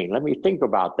that mean? Let me think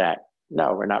about that.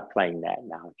 No, we're not playing that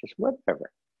now. Just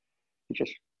whatever. You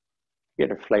just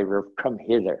get a flavor of come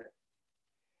hither.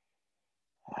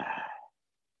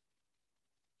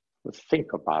 We'll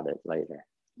think about it later.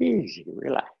 Easy,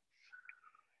 relax.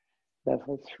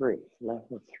 Level 3,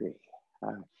 level 3.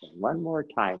 Okay, one more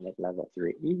time at level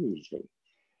 3, easy.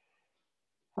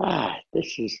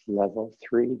 This is level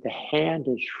 3. The hand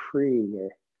is free.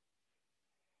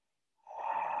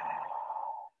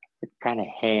 What kind of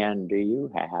hand do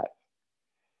you have?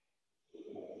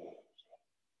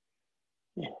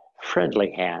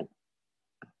 Friendly hand.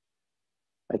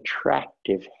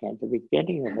 Attractive hand, the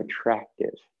beginning of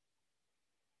attractive.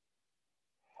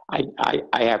 I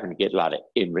happen to get a lot of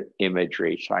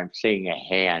imagery, so I'm seeing a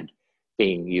hand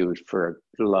being used for a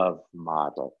glove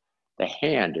model. The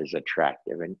hand is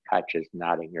attractive, and Katya's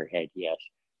nodding her head, yes.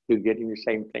 You getting the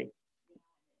same thing?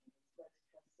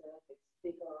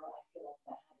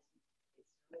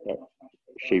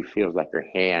 She feels like her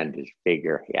hand is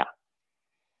bigger, yeah.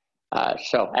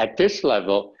 So at this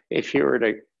level, if you were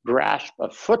to grasp a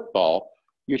football,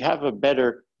 you'd have a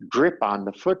better grip on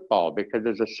the football because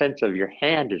there's a sense of your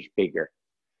hand is bigger,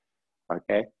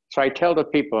 okay? So I tell the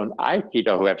people in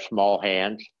Aikido who have small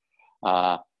hands,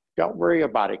 don't worry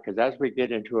about it because as we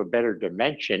get into a better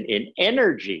dimension, in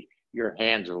energy, your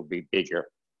hands will be bigger.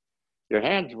 Your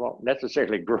hands won't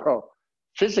necessarily grow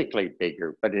physically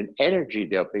bigger, but in energy,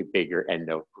 they'll be bigger and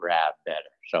they'll grab better.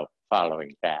 So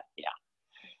following that, yeah.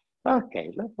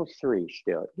 Okay, level 3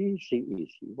 still, easy,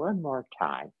 easy. One more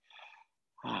time.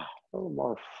 A little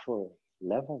more fully.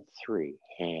 Level 3,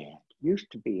 hand. Used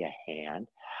to be a hand.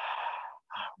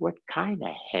 What kind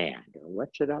of hand? Or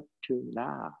what's it up to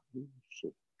now? Let me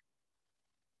see.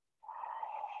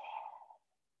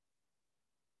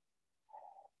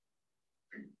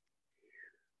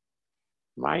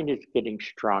 Mine is getting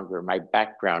stronger. My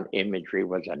background imagery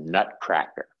was a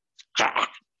nutcracker.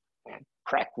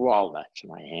 Crack walnuts in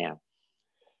my hand.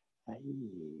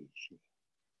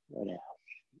 What else?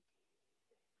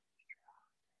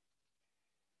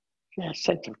 A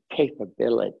sense of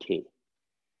capability.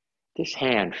 This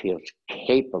hand feels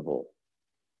capable.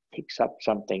 Picks up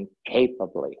something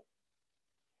capably.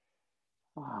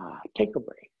 Take a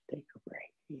break. Take a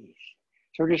break. Easy.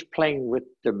 So we're just playing with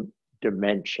the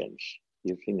dimensions,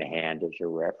 using the hand as a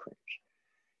reference.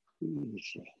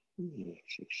 Easy,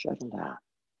 easy. Settle down.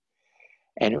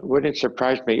 And it wouldn't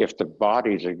surprise me if the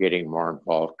bodies are getting more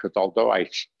involved, because although I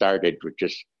started with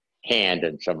just hand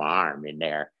and some arm in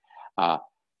there,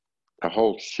 the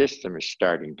whole system is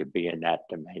starting to be in that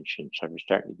dimension. So we're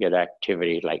starting to get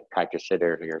activity, like Katja said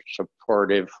earlier,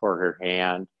 supportive for her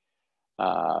hand.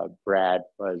 Brad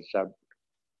was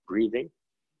breathing.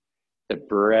 The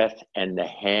breath and the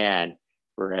hand,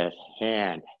 breath,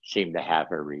 hand, seem to have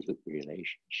a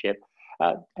relationship.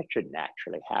 That should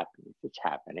naturally happen. If it's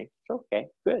happening, it's okay,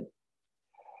 good.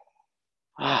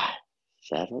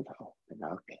 Settled, open,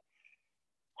 okay.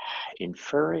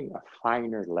 Inferring a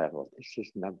finer level. This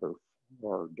is number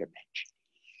 4 dimension.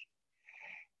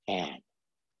 And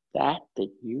that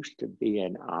used to be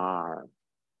an arm,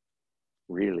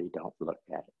 really don't look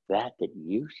at it. That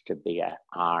used to be an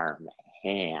arm,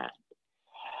 hand.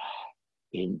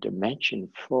 In dimension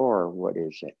 4, what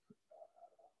is it?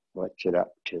 What's it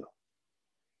up to?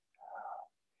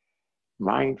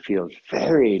 Mine feels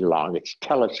very long. It's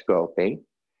telescoping.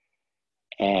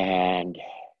 And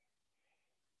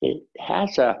it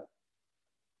has a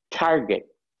target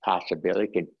possibility.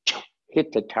 It can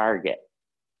hit the target.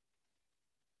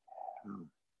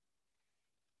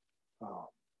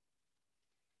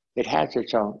 It has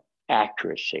its own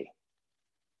accuracy.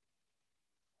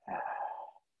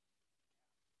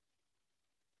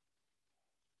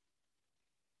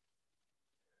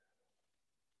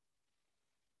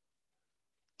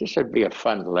 This would be a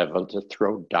fun level to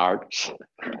throw darts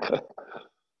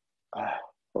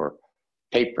or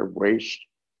paper waste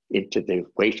into the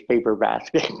waste paper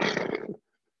basket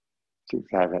to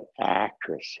have an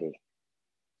accuracy.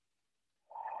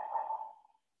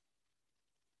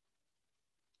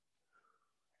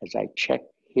 As I check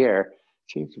here,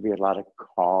 seems to be a lot of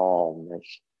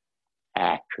calmness,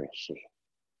 accuracy,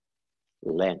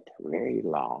 length, very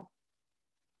long.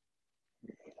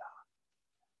 Very long.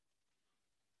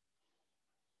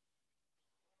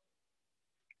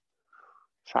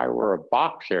 If I were a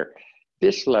boxer,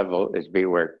 this level is be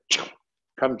where it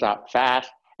comes out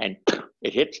fast and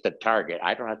it hits the target.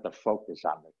 I don't have to focus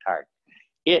on the target.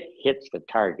 It hits the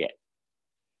target.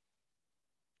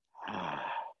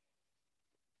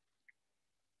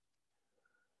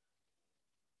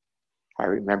 I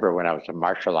remember when I was a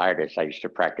martial artist, I used to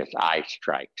practice eye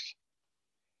strikes.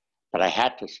 But I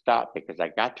had to stop because I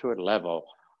got to a level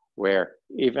where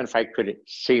even if I couldn't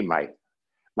see, my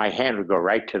hand would go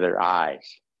right to their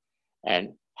eyes.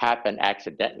 And happened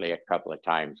accidentally a couple of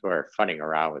times where funning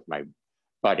around with my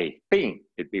buddy, bing,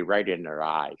 it'd be right in their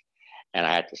eyes. And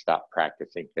I had to stop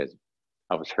practicing because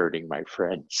I was hurting my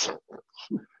friends.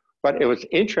 But it was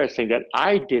interesting that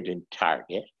I didn't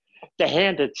target, the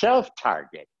hand itself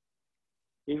target.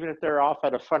 Even if they're off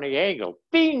at a funny angle,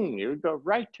 bing, you would go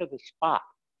right to the spot.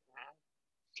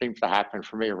 Seems to happen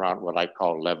for me around what I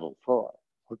call level 4,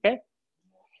 okay?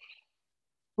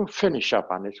 We'll finish up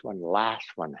on this one, last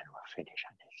one, and we'll finish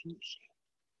on this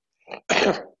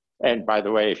easy. And by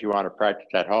the way, if you want to practice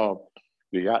at home,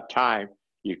 you got time,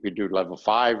 you could do level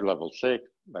 5, level 6,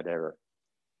 whatever.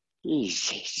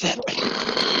 Easy,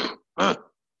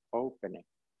 opening.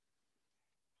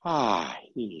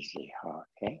 Easy,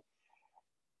 okay.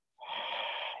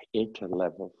 into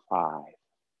level 5.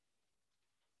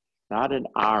 Not an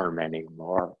arm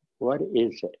anymore. What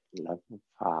is it? Level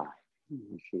 5.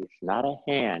 You see, it's not a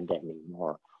hand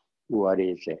anymore. What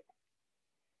is it?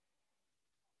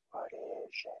 What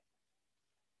is it?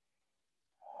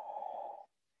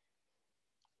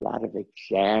 A lot of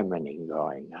examining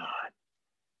going on.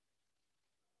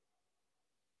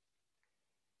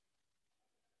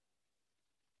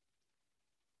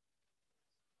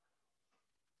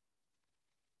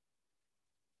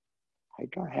 I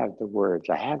don't have the words.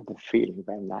 I have the feeling,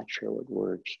 but I'm not sure what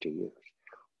words to use.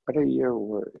 What are your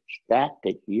words? That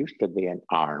used to be an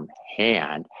arm,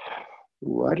 hand.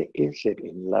 What is it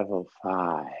in level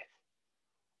 5?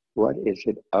 What is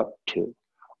it up to?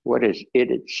 What is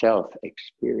it itself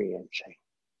experiencing?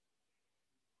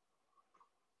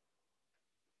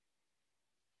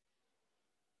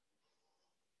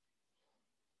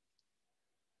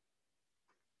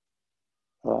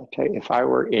 Well, I'll tell you, if I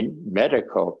were in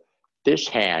medical, this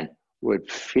hand would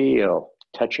feel,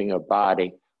 touching a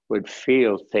body, would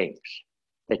feel things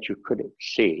that you couldn't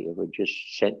see. It would just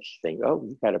sense things. Oh,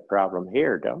 you got a problem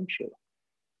here, don't you?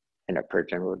 And a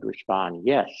person would respond,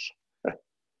 yes.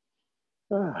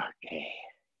 Okay.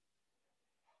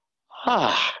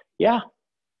 Yeah.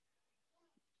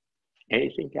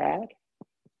 Anything to add?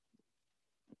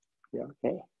 Yeah,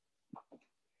 okay.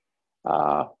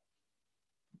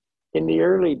 In the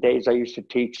early days, I used to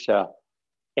teach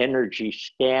energy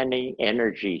scanning,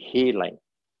 energy healing.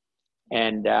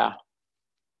 And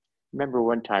remember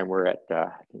one time we're at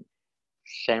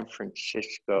San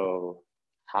Francisco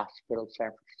Hospital,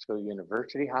 San Francisco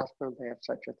University Hospital. They have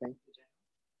such a thing?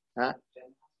 Huh?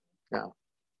 No,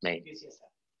 Maine.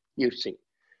 UCSF,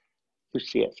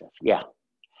 yeah.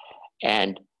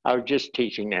 And I was just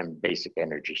teaching them basic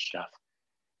energy stuff.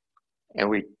 And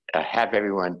we have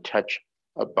everyone touch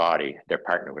a body. Their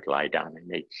partner would lie down and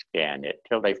they'd scan it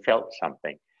till they felt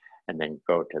something and then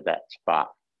go to that spot.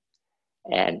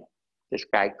 And this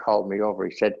guy called me over.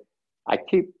 He said, I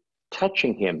keep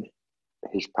touching him,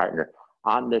 his partner,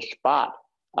 on this spot.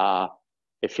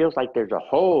 It feels like there's a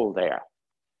hole there.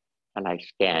 And I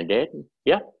scanned it, and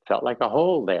yeah, felt like a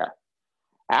hole there.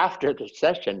 After the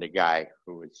session, the guy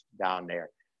who was down there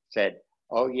said,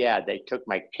 oh yeah, they took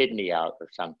my kidney out or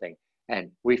something,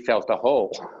 and we felt a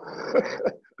hole.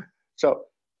 So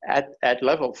at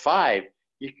level 5,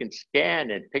 you can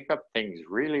scan and pick up things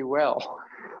really well.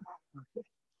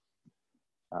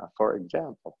 For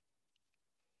example.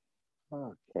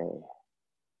 Okay.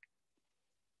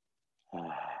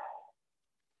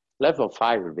 Level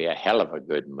 5 would be a hell of a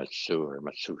good masseur,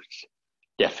 masseuse,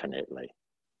 definitely.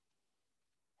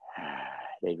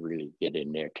 They really get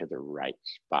in there to the right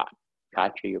spot.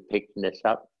 Katya, you picking this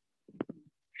up?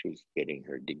 She's getting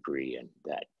her degree in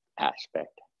that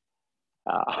aspect.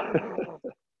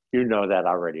 You know that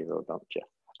already, though, don't you?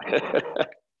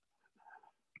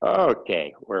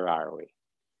 Okay, where are we?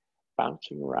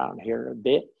 Bouncing around here a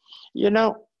bit. You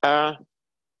know, I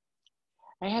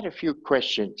had a few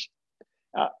questions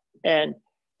and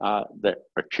that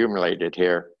accumulated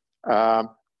here.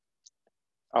 I'll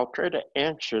try to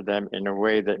answer them in a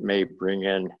way that may bring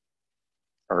in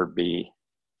or be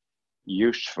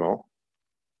useful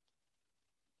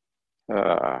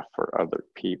for other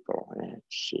people. Let's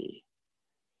see.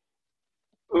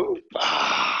 Ooh.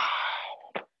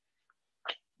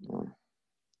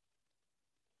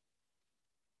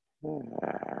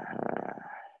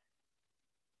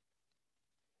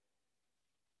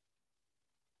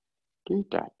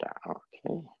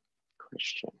 Okay,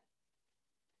 question.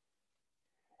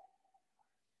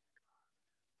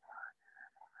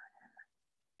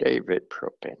 David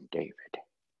Propin, David.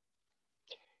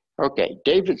 Okay,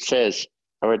 David says,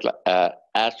 I would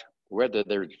ask whether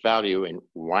there's value in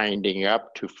winding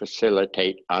up to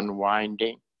facilitate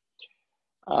unwinding.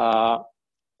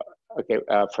 Okay,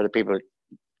 for the people that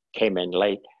came in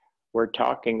late, we're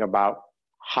talking about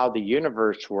how the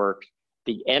universe works.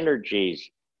 The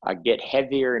energies get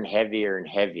heavier and heavier and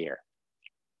heavier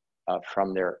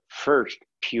from their first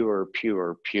pure,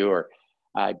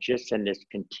 just in this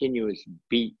continuous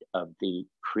beat of the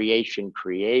creation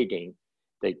creating,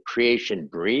 the creation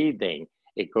breathing.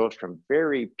 It goes from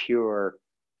very pure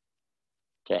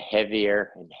to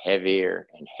heavier and heavier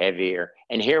and heavier.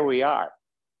 And here we are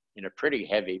in a pretty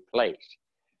heavy place.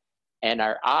 And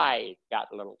our eye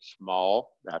got a little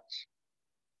small.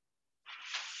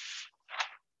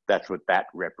 That's what that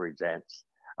represents.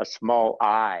 A small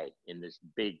eye in this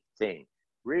big thing.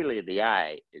 Really, the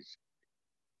eye is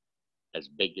as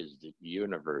big as the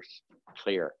universe,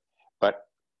 clear. But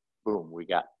boom, we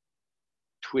got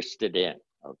twisted in,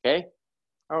 okay?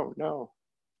 Oh no.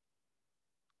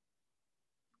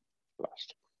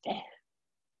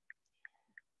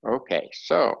 Okay,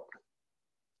 so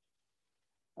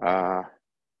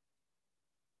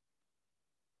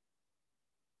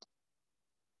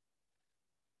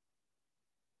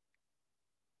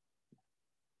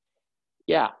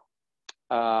yeah,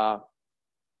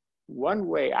 one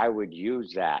way I would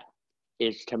use that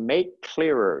is to make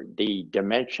clearer the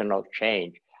dimensional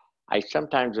change. I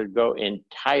sometimes would go in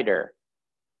tighter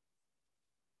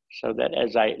so that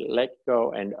as I let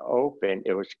go and open,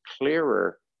 it was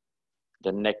clearer.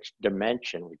 The next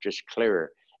dimension was just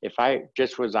clearer. If I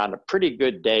just was on a pretty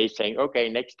good day saying, okay,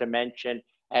 next dimension,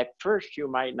 at first you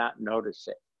might not notice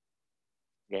it,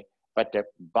 okay? But to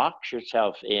box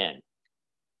yourself in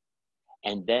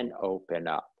and then open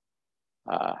up,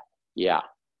 yeah.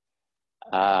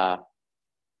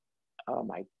 Oh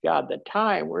my God, the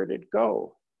time, where did it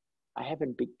go? I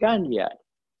haven't begun yet.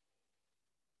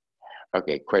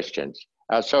 Okay, questions.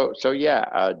 So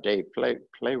yeah, Dave,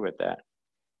 play with that.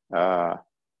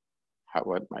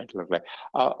 What might it look like?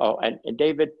 And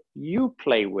David, you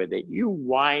play with it. You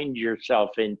wind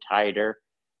yourself in tighter,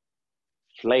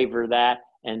 flavor that,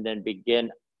 and then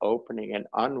begin opening and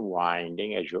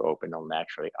unwinding. As you open, it'll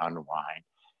naturally unwind.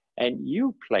 And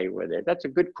you play with it. That's a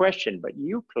good question, but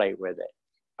you play with it,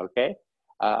 okay?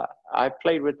 I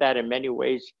played with that in many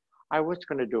ways. I was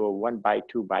gonna do a 1x,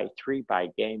 2x,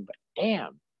 3x game, but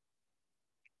damn,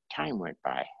 time went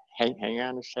by. Hang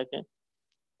on a second.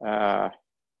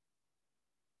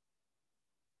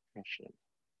 Question.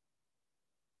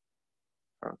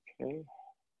 Okay.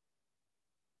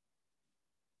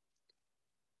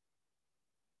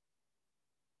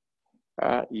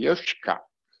 Yoshka,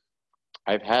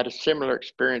 I've had a similar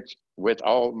experience with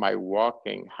all my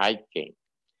walking, hiking.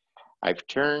 I've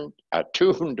tuned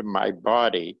my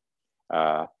body.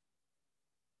 I've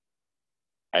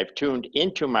tuned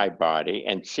into my body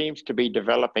and seems to be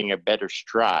developing a better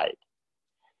stride.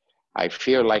 I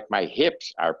feel like my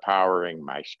hips are powering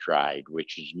my stride,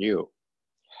 which is new.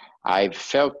 I've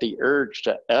felt the urge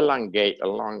to elongate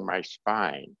along my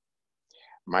spine.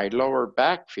 My lower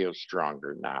back feels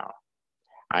stronger now.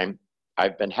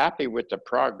 I've been happy with the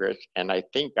progress, and I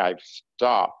think I've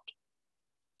stopped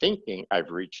thinking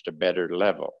I've reached a better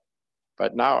level.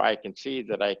 But now I can see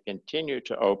that I continue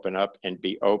to open up and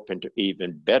be open to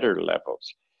even better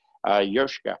levels.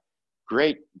 Yoshka,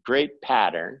 great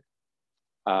pattern.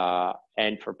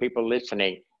 And for people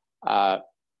listening,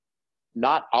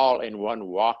 not all in one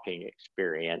walking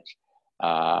experience.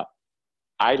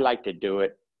 I like to do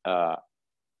it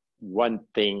one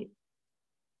thing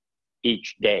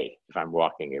each day if I'm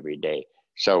walking every day.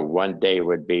 So one day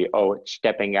would be, oh, it's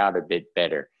stepping out a bit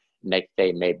better. Next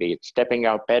day, maybe it's stepping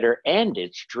out better and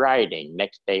it's striding.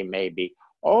 Next day, maybe,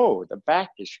 oh, the back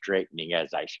is straightening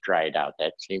as I stride out.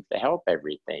 That seems to help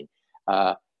everything.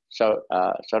 So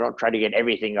don't try to get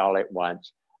everything all at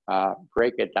once.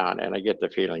 Break it down, and I get the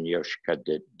feeling Yoshika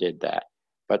did that.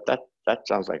 But that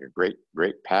sounds like a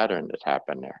great pattern that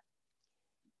happened there.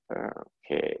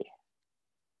 Okay.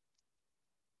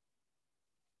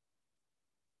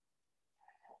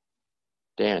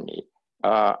 Danny,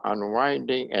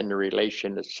 unwinding and the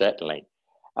relation to settling.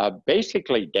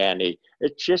 Basically, Danny,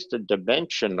 it's just a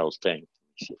dimensional thing. Let me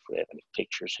see if we have any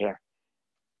pictures here.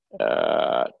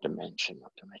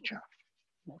 Dimensional.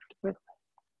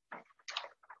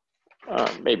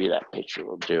 Maybe that picture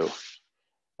will do.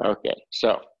 Okay,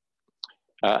 so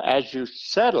as you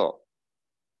settle,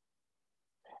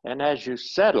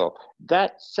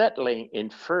 that settling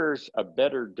infers a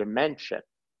better dimension,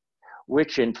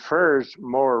 which infers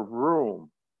more room,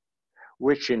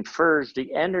 which infers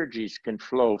the energies can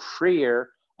flow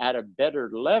freer at a better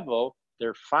level.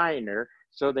 They're finer,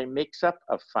 so they mix up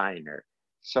a finer.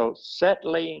 So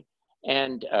settling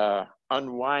and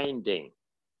unwinding.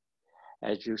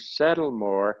 As you settle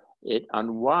more, it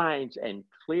unwinds and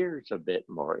clears a bit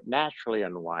more. It naturally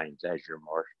unwinds as you're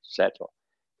more settled,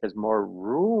 because more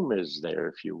room is there,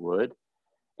 if you would,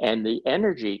 and the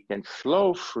energy can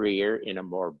flow freer in a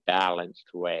more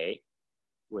balanced way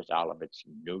with all of its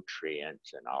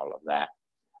nutrients and all of that.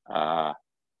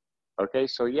 Okay,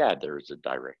 so yeah, there's a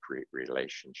direct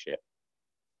relationship.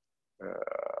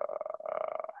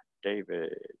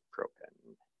 David Propin.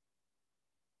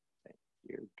 Thank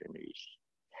you, Denise.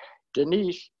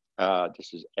 Denise,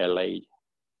 this is LA,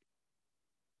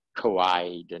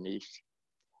 Kauai, Denise.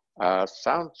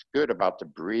 Sounds good about the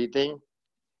breathing.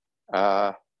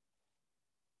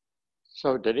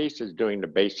 So Denise is doing the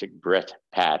basic breath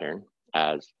pattern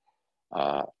as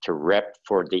to rep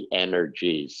for the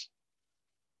energies,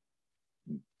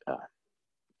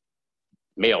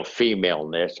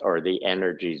 male-femaleness, or the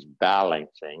energies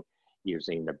balancing,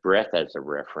 using the breath as a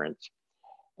reference.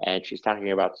 And she's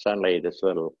talking about suddenly this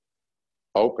little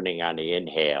opening on the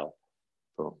inhale,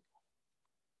 boom.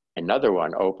 Another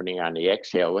one opening on the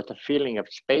exhale with a feeling of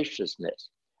spaciousness.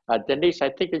 Denise, I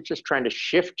think it's just trying to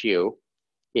shift you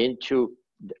into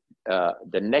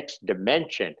the next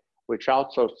dimension, which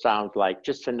also sounds like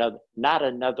just another, not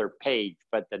another page,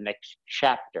 but the next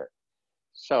chapter.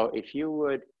 So if you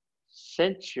would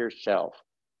sense yourself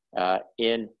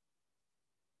in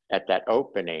at that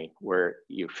opening where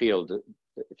you feel the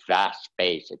vast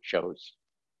space, it shows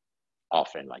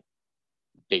often like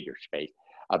bigger space,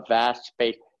 a vast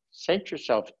space. Sense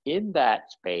yourself in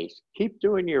that space. Keep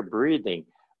doing your breathing,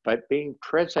 but being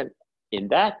present in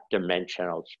that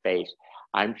dimensional space,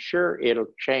 I'm sure it'll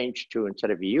change to,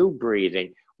 instead of you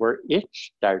breathing, where it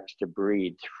starts to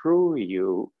breathe through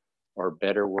you, or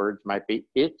better words might be,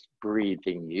 it's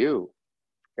breathing you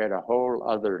at a whole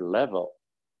other level.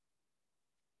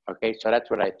 Okay, so that's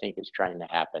what I think is trying to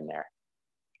happen there.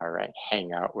 All right,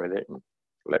 hang out with it and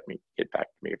let me get back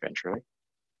to me eventually.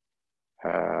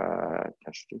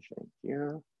 Dusty, thank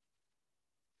you.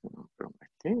 I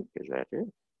think, is that it?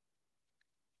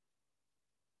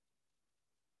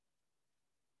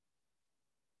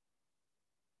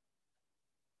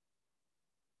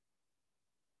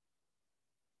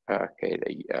 Okay,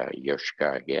 the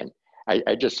Yoshka again.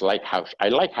 I just like how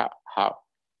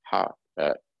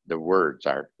the words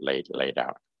are laid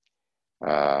out.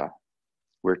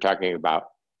 We're talking about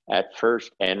at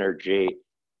first energy.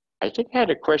 I think I had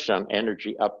a question on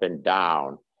energy up and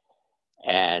down,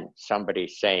 and somebody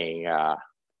saying,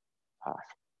 who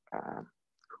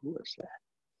was that?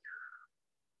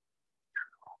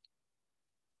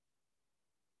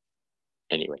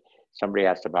 Anyway, somebody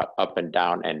asked about up and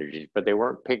down energies, but they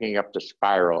weren't picking up the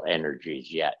spiral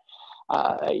energies yet.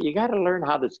 You got to learn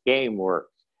how this game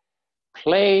works.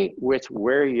 Play with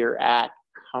where you're at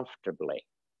comfortably.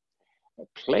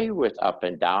 Play with up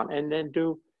and down, and then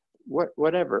do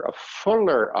whatever, a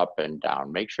fuller up and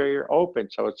down. Make sure you're open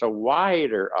so it's a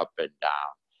wider up and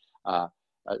down.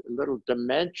 A little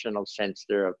dimensional sense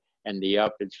there, and the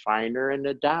up is finer and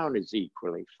the down is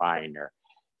equally finer.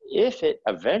 If it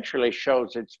eventually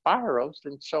shows it spirals,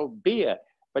 then so be it.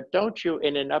 But don't you,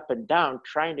 in an up and down,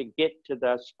 trying to get to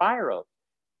the spiral.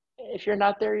 If you're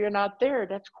not there, you're not there.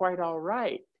 That's quite all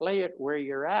right. Play it where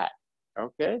you're at,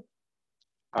 okay?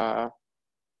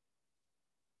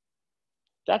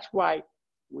 That's why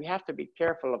we have to be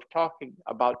careful of talking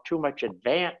about too much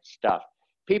advanced stuff.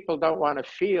 People don't want to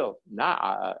feel,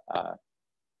 I'm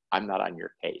not on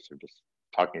your case. I'm just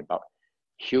talking about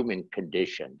human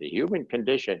condition. The human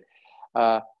condition,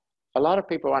 a lot of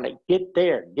people want to get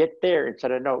there,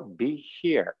 instead of no, be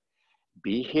here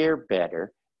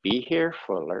better, be here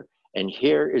fuller, and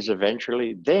here is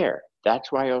eventually there.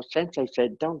 That's why O-Sensei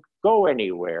said, don't go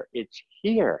anywhere, it's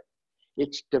here.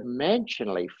 It's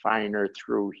dimensionally finer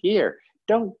through here.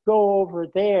 Don't go over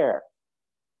there.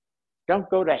 Don't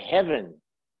go to heaven.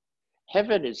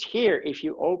 Heaven is here. If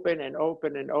you open and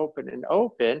open and open and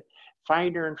open,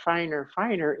 finer and finer,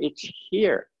 finer, it's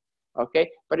here.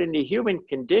 Okay? But in the human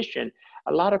condition,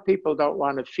 a lot of people don't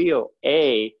want to feel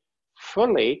A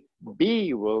fully,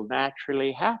 B will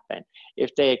naturally happen.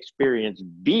 If they experience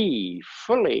B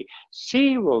fully,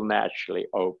 C will naturally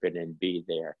open and be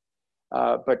there.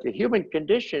 But the human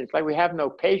condition, it's like we have no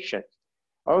patience.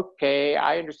 Okay,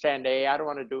 I understand A, I don't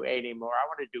want to do A anymore, I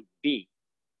want to do B.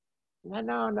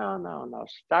 No.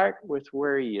 Start with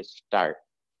where you start.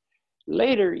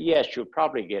 Later, yes, you'll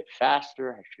probably get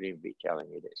faster. I shouldn't even be telling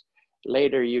you this.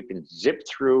 Later, you can zip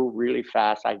through really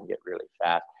fast. I can get really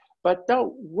fast. But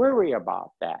don't worry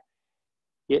about that.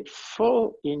 Get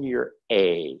full in your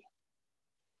A.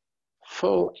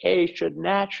 Full A should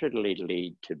naturally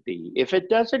lead to B. If it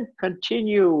doesn't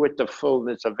continue with the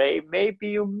fullness of A, maybe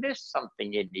you miss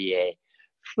something in the A.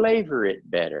 Flavor it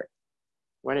better.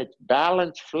 When it's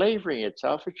balanced flavoring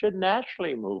itself, it should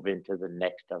naturally move into the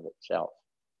next of itself.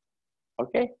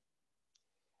 Okay?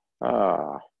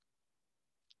 Yeah.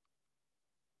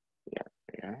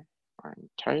 I'm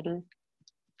tighter.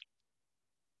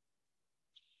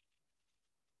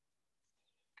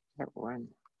 That one.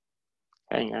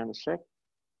 Hang on a sec.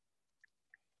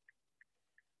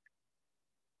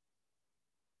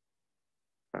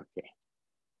 Okay.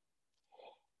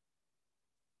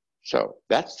 So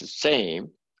that's the same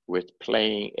with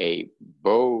playing a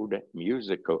bowed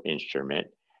musical instrument.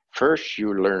 First,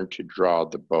 you learn to draw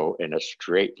the bow in a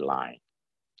straight line.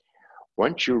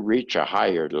 Once you reach a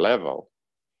higher level,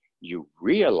 you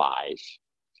realize,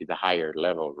 see, the higher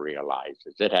level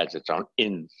realizes it has its own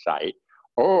insight,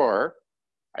 or,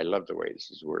 I love the way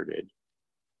this is worded,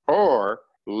 or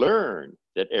learn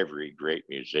that every great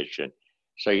musician,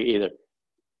 so you either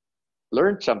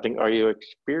learn something or you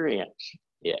experience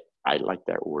it. I like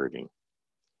that wording.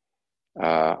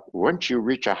 Once you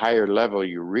reach a higher level,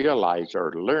 you realize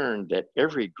or learn that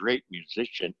every great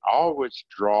musician always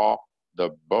draw the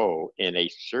bow in a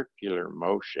circular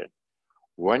motion.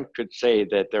 One could say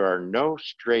that there are no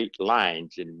straight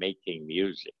lines in making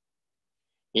music.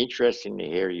 Interesting to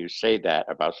hear you say that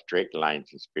about straight lines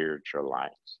and spiritual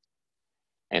lines.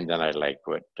 And then I like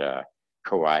what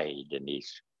Kawaii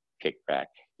Denise kicked back.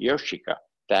 Yoshika,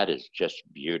 that is just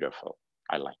beautiful.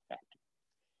 I like that.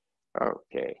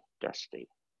 Okay, Dusty.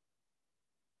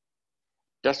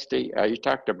 Dusty, you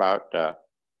talked about the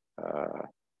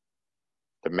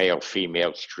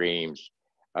male-female streams.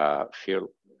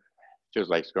 Feels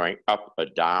like it's going up or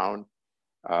down.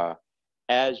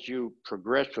 As you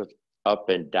progress with up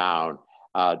and down,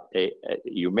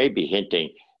 you may be hinting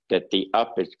that the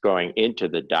up is going into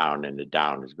the down and the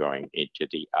down is going into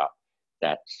the up.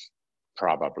 That's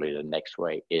probably the next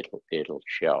way it'll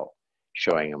show,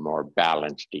 showing a more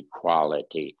balanced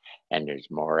equality. And there's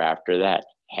more after that.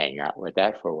 Hang out with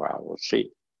that for a while. We'll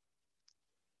see.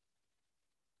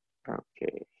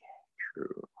 Okay,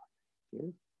 true.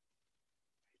 I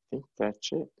think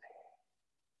that's it.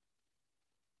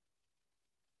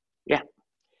 Yeah.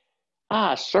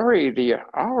 Sorry, the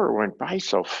hour went by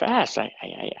so fast. A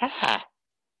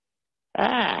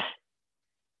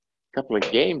couple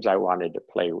of games I wanted to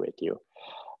play with you.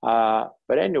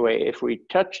 But anyway, if we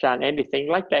touched on anything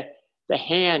like the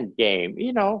hand game,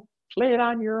 you know, play it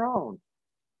on your own.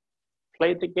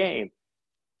 Play the game.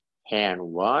 Hand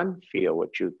one, feel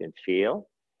what you can feel.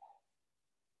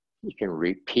 You can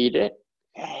repeat it.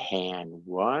 Hand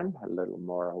one, a little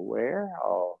more aware.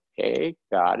 Okay,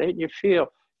 got it. You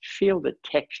feel the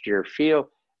texture, feel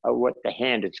what the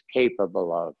hand is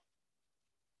capable of.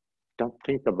 Don't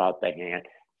think about the hand.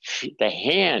 The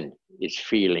hand is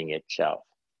feeling itself.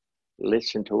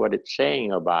 Listen to what it's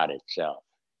saying about itself.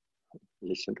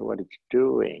 Listen to what it's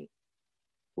doing,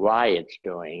 why it's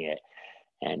doing it,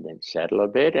 and then settle a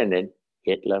bit and then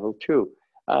hit level 2.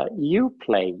 You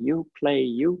play,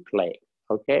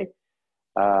 okay?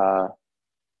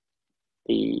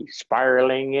 The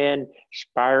spiraling in,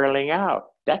 spiraling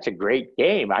out. That's a great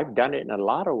game. I've done it in a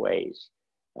lot of ways.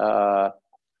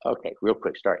 Okay, real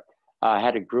quick story. I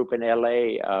had a group in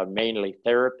LA, mainly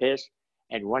therapists,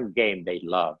 and one game they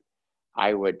loved.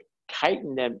 I would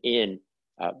tighten them in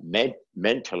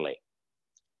mentally.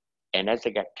 And as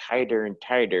they got tighter and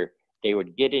tighter, they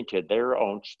would get into their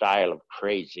own style of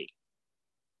crazy,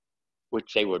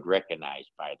 which they would recognize,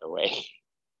 by the way.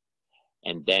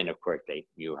 And then, of course, they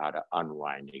knew how to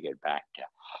unwind to get back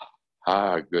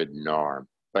to, good norm.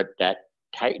 But that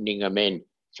tightening them in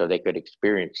so they could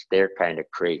experience their kind of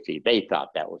crazy, they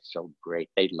thought that was so great.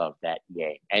 They loved that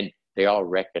game. And they all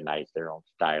recognized their own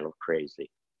style of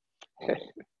crazy.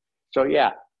 So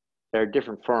yeah, there are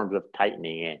different forms of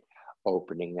tightening in,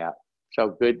 opening up.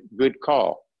 So good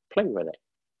call. Play with it.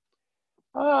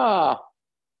 My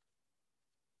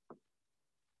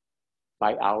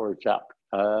hour's up.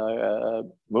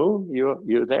 Moon,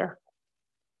 you there?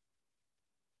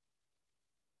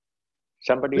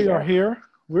 Somebody We there? are here.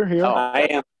 We're here. Oh,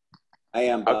 I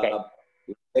am, Bob. Okay.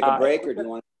 Take a break, or do you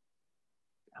want?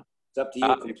 It's up to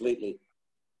you completely.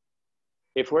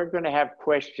 If we're going to have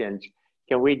questions,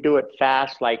 can we do it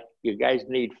fast? Like you guys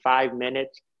need 5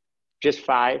 minutes, just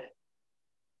 5.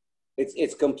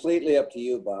 It's completely up to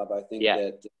you, Bob. I think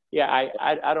that. Yeah,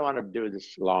 I don't want to do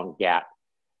this long gap.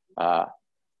 5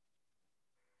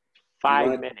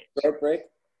 minutes. Short break.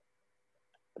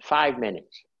 5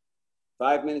 minutes.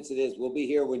 5 minutes it is. We'll be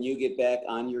here when you get back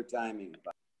on your timing.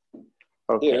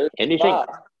 Okay. Here's Anything? Bob.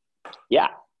 Yeah.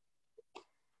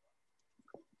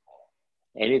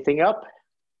 Anything up?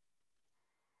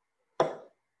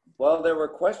 Well, there were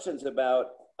questions about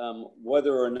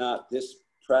whether or not this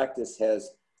practice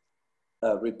has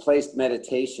replaced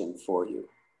meditation for you.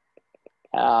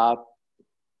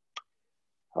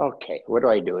 Okay, what do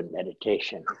I do in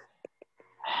meditation?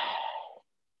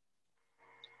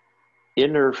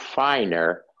 Inner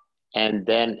finer, and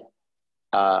then,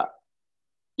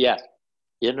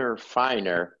 inner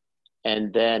finer,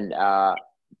 and then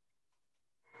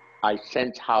I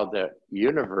sense how the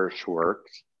universe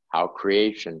works, how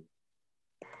creation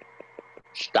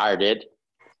started.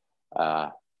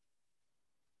 I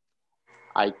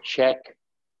check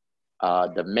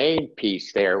the main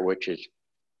piece there, which is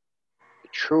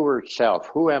truer self.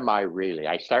 Who am I really?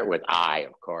 I start with I,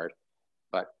 of course,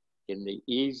 but in the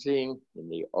easing, in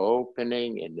the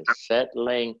opening, in the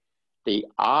settling, the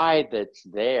I that's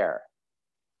there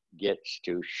gets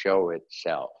to show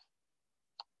itself.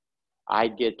 I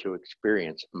get to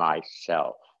experience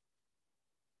myself.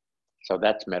 So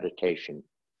that's meditation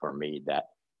for me, that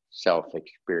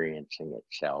self-experiencing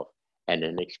itself. And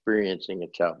in experiencing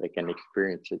itself, it can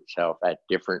experience itself at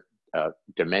different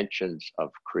dimensions of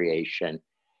creation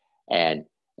and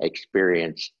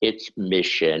experience its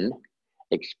mission,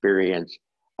 experience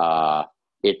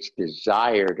its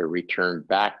desire to return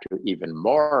back to even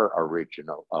more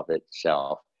original of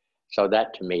itself. So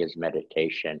that to me is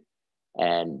meditation.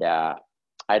 And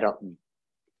I don't,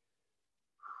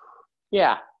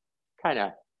 yeah, kind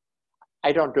of,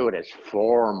 I don't do it as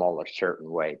formal a certain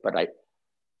way, but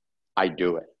I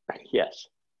do it. Yes.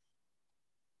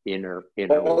 Inner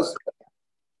work.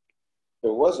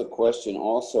 There was a question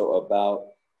also about,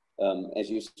 as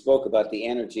you spoke about the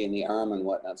energy in the arm and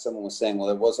whatnot, someone was saying, well,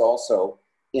 there was also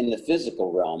in the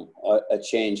physical realm a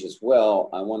change as well.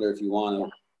 I wonder if you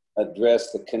want to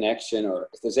address the connection, or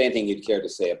if there's anything you'd care to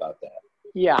say about that.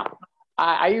 Yeah,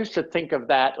 I used to think of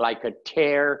that like a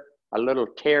tear, a little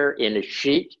tear in a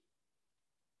sheet,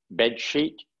 bed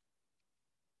sheet.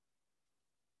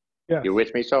 Yes. You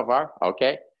with me so far?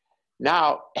 Okay.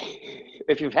 Now,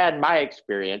 if you've had my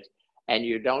experience and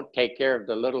you don't take care of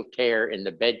the little tear in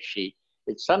the bed sheet,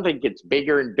 something gets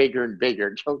bigger and bigger and bigger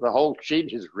until the whole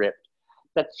sheet is ripped.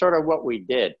 That's sort of what we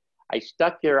did. I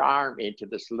stuck your arm into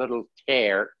this little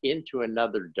tear into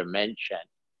another dimension.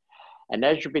 And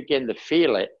as you begin to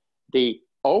feel it, the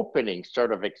opening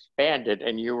sort of expanded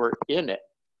and you were in it.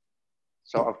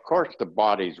 So of course the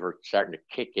bodies were starting to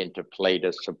kick into play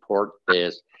to support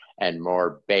this, and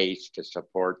more bass to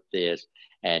support this,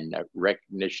 and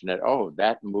recognition that, oh,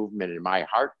 that movement in my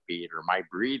heartbeat or my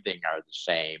breathing are the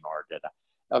same, or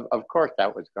of course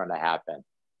that was going to happen.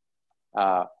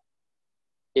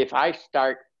 If I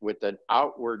start with an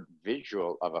outward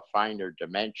visual of a finer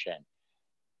dimension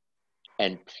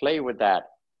and play with that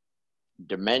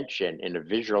dimension in a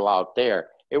visual out there,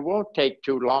 it won't take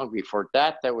too long before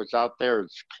that was out there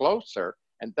is closer,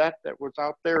 and that was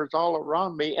out there is all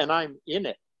around me, and I'm in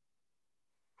it.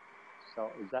 So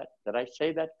did I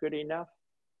say that good enough?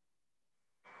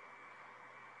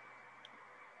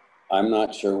 I'm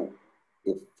not sure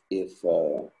if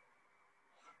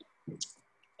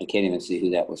I can't even see who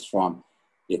that was from.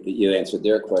 If you answered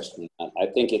their question, I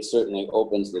think it certainly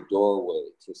opens the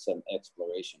doorway to some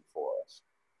exploration for us.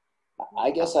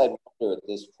 I guess I'd wonder at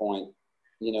this point,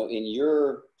 you know, in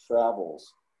your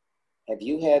travels, have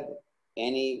you had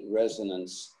any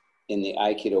resonance in the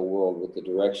Aikido world with the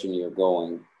direction you're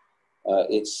going?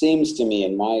 It seems to me,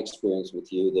 in my experience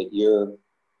with you, that you're,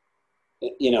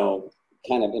 you know,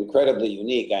 kind of incredibly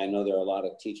unique. I know there are a lot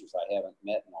of teachers I haven't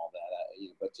met and all that,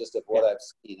 but just of what I've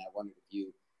seen, I wondered if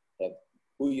you have,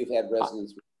 who you've had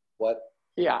resonance with, what?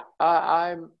 Yeah,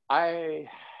 I'm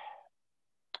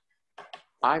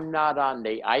not on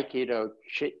the Aikido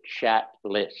chit chat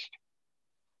list,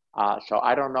 so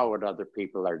I don't know what other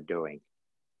people are doing.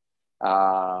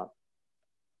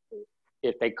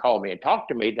 If they call me and talk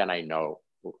to me, then I know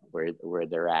where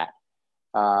they're at.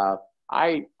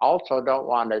 I also don't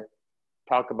want to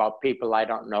talk about people I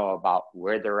don't know about,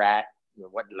 where they're at,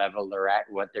 what level they're at,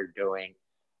 what they're doing.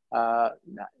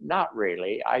 Not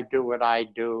really. I do what I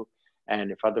do, and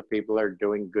if other people are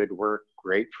doing good work,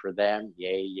 great for them.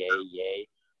 Yay, yay, yay.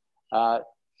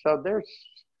 So there's,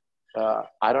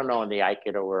 I don't know in the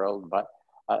Aikido world, but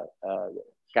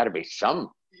got to be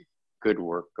some good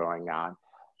work going on.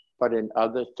 But in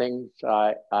other things,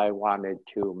 I wanted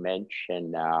to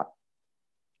mention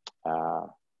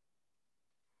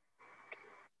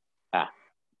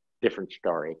different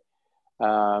story.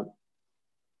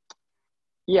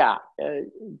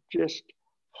 Just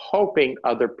hoping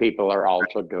other people are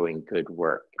also doing good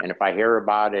work. And if I hear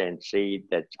about it and see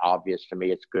that's obvious to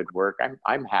me it's good work,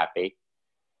 I'm happy.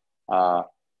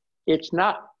 It's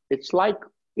like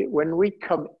when we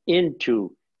come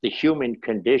into the human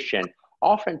condition,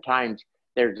 oftentimes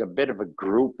there's a bit of a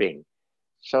grouping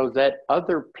so that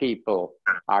other people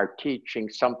are teaching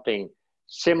something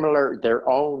similar their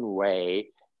own way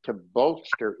to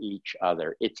bolster each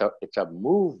other. It's a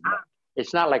movement.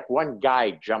 It's not like one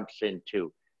guy jumps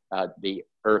into the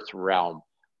earth realm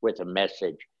with a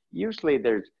message. Usually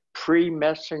there's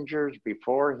pre-messengers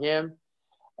before him,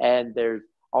 and there's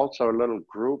also a little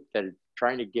group that is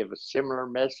trying to give a similar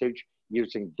message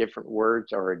using different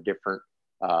words or a different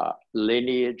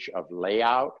lineage of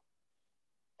layout.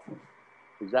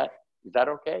 Is that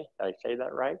okay? Did I say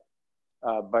that right?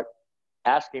 But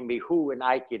asking me who in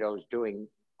Aikido is doing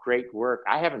great work,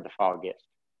 I haven't the foggiest.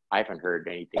 I haven't heard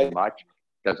anything much.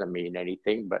 Doesn't mean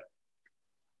anything, but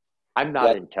I'm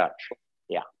not in touch.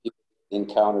 Yeah.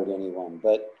 Encountered anyone,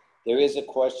 but there is a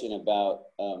question about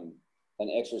an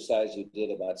exercise you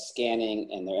did about scanning,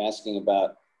 and they're asking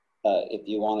about if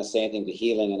you want to say anything to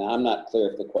healing, and I'm not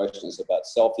clear if the question is about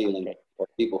self-healing or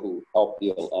people who help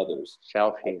heal others.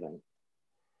 Self-healing.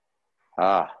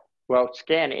 Well,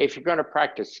 scanning, if you're going to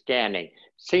practice scanning,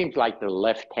 seems like the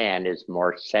left hand is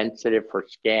more sensitive for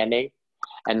scanning,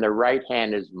 and the right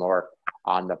hand is more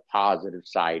on the positive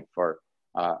side for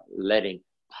letting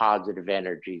positive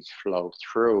energies flow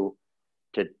through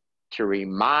to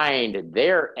remind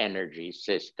their energy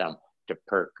system to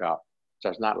perk up. So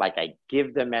it's not like I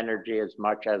give them energy as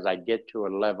much as I get to a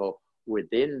level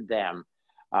within them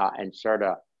and sort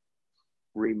of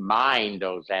remind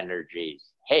those energies,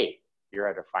 hey, you're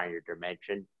at a finer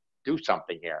dimension, do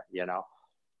something here, you know?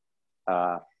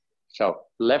 So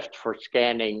left for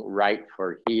scanning, right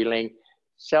for healing,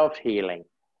 self-healing.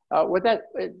 With that,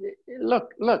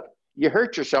 look, you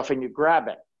hurt yourself and you grab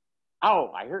it.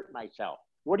 Oh, I hurt myself.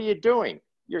 What are you doing?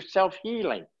 You're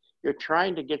self-healing. You're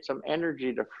trying to get some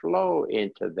energy to flow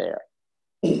into there.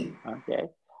 Okay.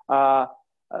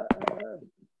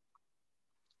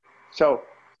 So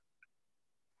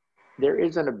there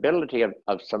is an ability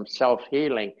of some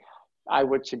self-healing. I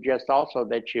would suggest also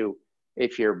that you,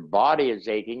 if your body is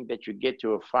aching, that you get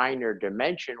to a finer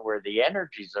dimension where the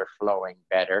energies are flowing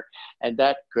better, and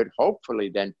that could hopefully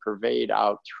then pervade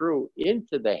out through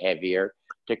into the heavier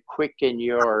to quicken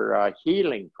your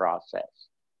healing process.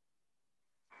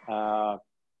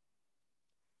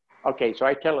 Okay, so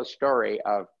I tell a story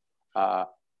of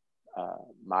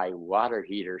my water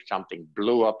heater, something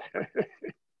blew up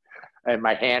and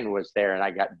my hand was there and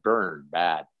I got burned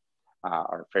bad,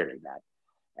 or fairly bad.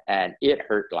 And it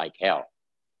hurt like hell.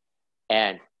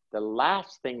 And the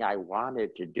last thing I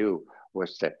wanted to do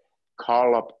was to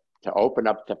call up, to open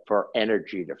up for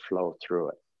energy to flow through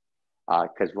it.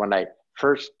 Because when I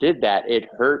first did that, it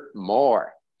hurt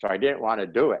more. So I didn't want to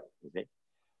do it. You see?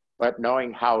 But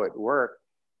knowing how it worked,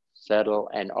 settle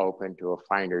and open to a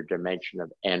finer dimension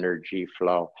of energy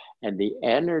flow. And the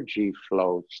energy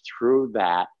flows through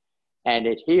that, and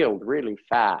it healed really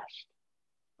fast.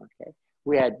 Okay.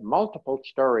 We had multiple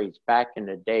stories back in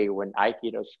the day when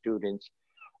Aikido students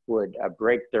would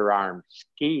break their arm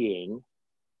skiing,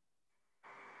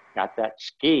 got that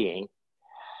skiing,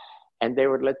 and they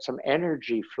would let some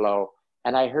energy flow.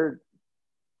 And I heard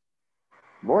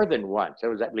more than once, there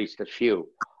was at least a few,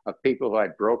 of people who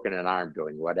had broken an arm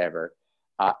doing whatever,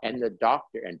 and the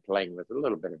doctor, and playing with a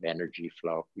little bit of energy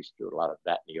flow. We used to do a lot of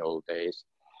that in the old days.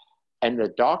 And the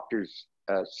doctors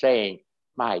saying,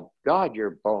 my God,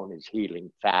 your bone is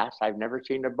healing fast. I've never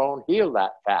seen a bone heal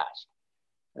that fast.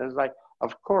 And it's like,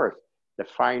 of course, the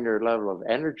finer level of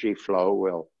energy flow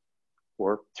will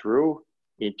work through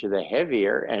into the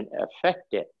heavier and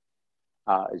affect it.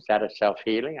 Is that a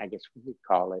self-healing? I guess we could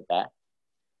call it that.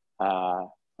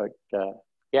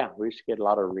 Yeah, we used to get a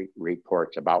lot of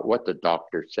reports about what the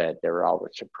doctor said. They were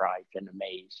always surprised and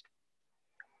amazed.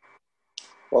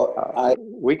 Well,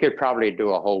 we could probably do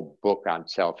a whole book on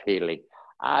self-healing.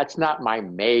 It's not my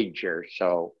major,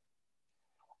 so,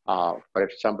 but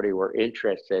if somebody were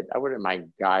interested, I wouldn't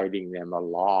mind guiding them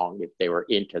along if they were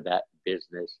into that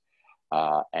business,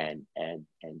 and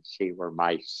see where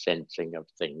my sensing of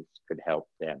things could help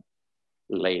them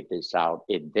lay this out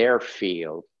in their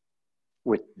field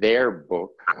with their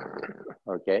book.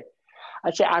 Okay.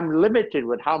 I say I'm limited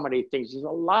with how many things. There's a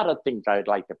lot of things I'd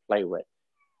like to play with,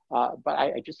 but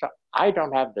I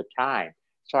don't have the time.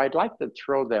 So I'd like to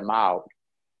throw them out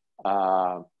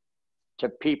to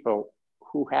people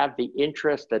who have the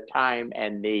interest, the time,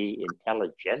 and the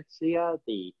intelligentsia,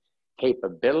 the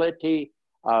capability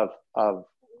of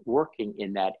working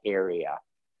in that area.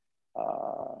 I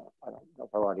don't know if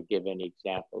I want to give any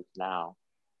examples now.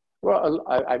 Well,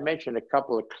 I mentioned a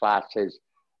couple of classes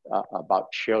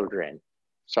about children.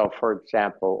 So for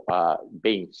example,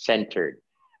 being centered.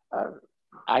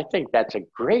 I think that's a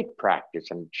great practice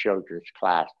in children's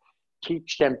class.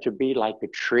 Teach them to be like a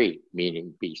tree,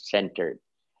 meaning be centered.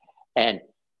 And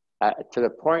to the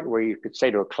point where you could say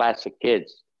to a class of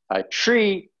kids, a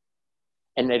tree,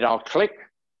 and they'd all click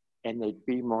and they'd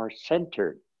be more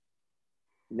centered.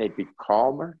 And they'd be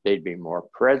calmer, they'd be more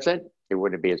present, they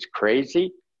wouldn't be as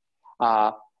crazy.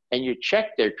 And you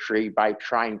check their tree by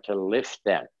trying to lift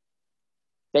them.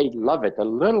 They love it. The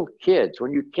little kids,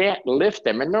 when you can't lift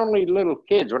them, and only little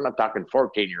kids, we're not talking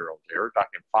 14-year-olds here, we're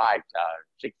talking 5,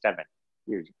 6, 7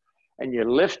 years. And you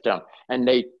lift them and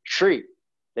they treat,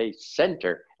 they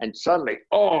center, and suddenly,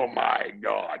 oh my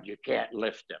God, you can't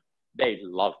lift them. They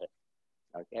love it,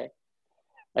 okay?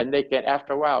 And they can,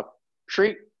 after a while,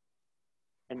 treat,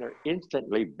 and they're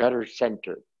instantly better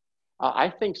centered. I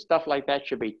think stuff like that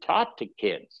should be taught to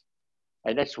kids.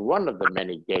 And that's one of the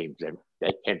many games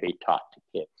that can be taught to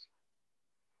kids.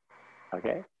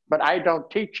 Okay? but I don't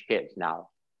teach kids now.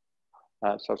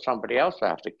 So somebody else will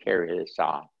have to carry this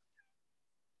on.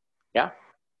 Yeah.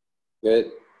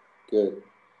 Good, good.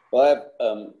 Well, I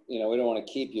have, we don't want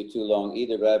to keep you too long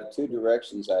either, but I have two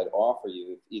directions I'd offer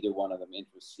you if either one of them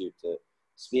interests you to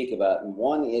speak about. And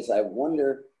one is, I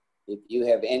wonder if you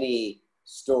have any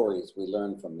stories, we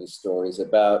learned from these stories,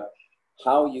 about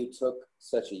how you took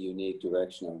such a unique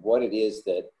direction and what it is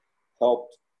that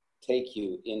helped take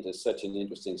you into such an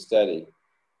interesting study.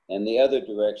 And the other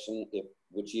direction, if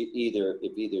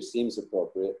either seems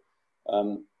appropriate,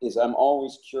 is I'm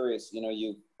always curious.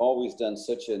 You've always done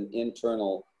such an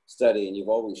internal study, and you've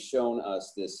always shown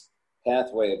us this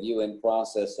pathway of UN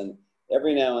process. And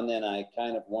every now and then I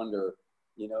kind of wonder,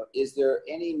 is there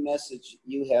any message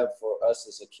you have for us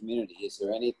as a community? Is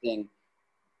there anything,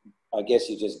 I guess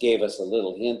you just gave us a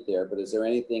little hint there, but is there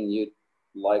anything you'd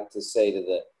like to say to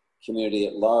the community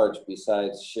at large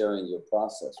besides sharing your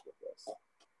process with us?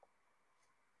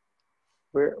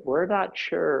 We're not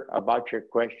sure about your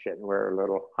question. We're a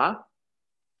little, huh?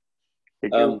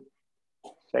 Did you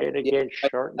say it again,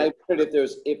 shortly? I wondered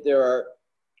if there are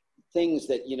things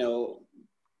that,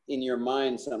 in your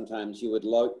mind sometimes you would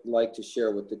like to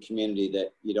share with the community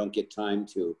that you don't get time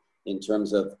to, in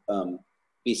terms of,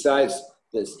 besides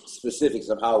the specifics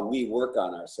of how we work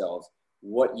on ourselves,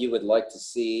 what you would like to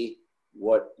see,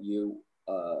 what you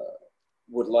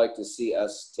would like to see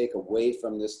us take away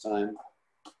from this time,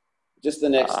 just the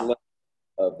next level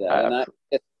of that.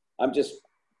 And I'm just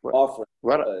offering.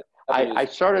 I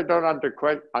sort of don't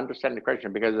understand the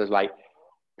question, because it's like,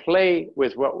 play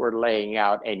with what we're laying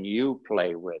out and you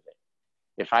play with it.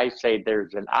 If I say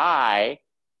there's an I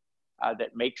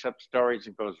that makes up stories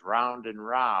and goes round and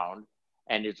round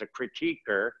and is a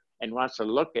critiquer and wants to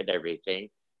look at everything,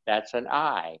 that's an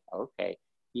I. Okay,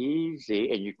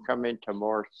 easy. And you come into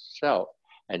more self,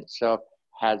 and self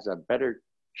has a better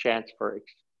chance for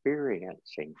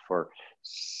experiencing, for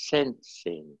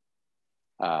sensing,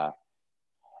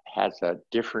 has a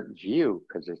different view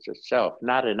because it's a self,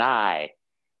 not an I.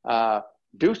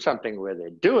 Do something with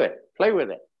it. Do it. Play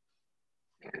with it.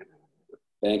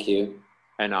 Thank you.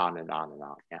 And on and on and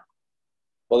on. Yeah.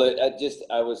 Well,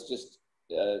 I was just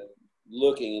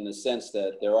looking in the sense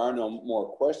that there are no more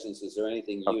questions. Is there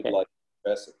anything you'd like to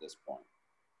address at this point?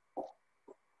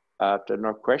 If there are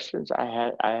no questions,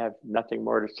 I have nothing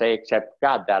more to say except,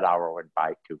 God, that hour went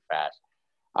by too fast.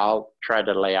 I'll try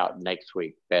to lay out next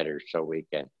week better so we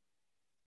can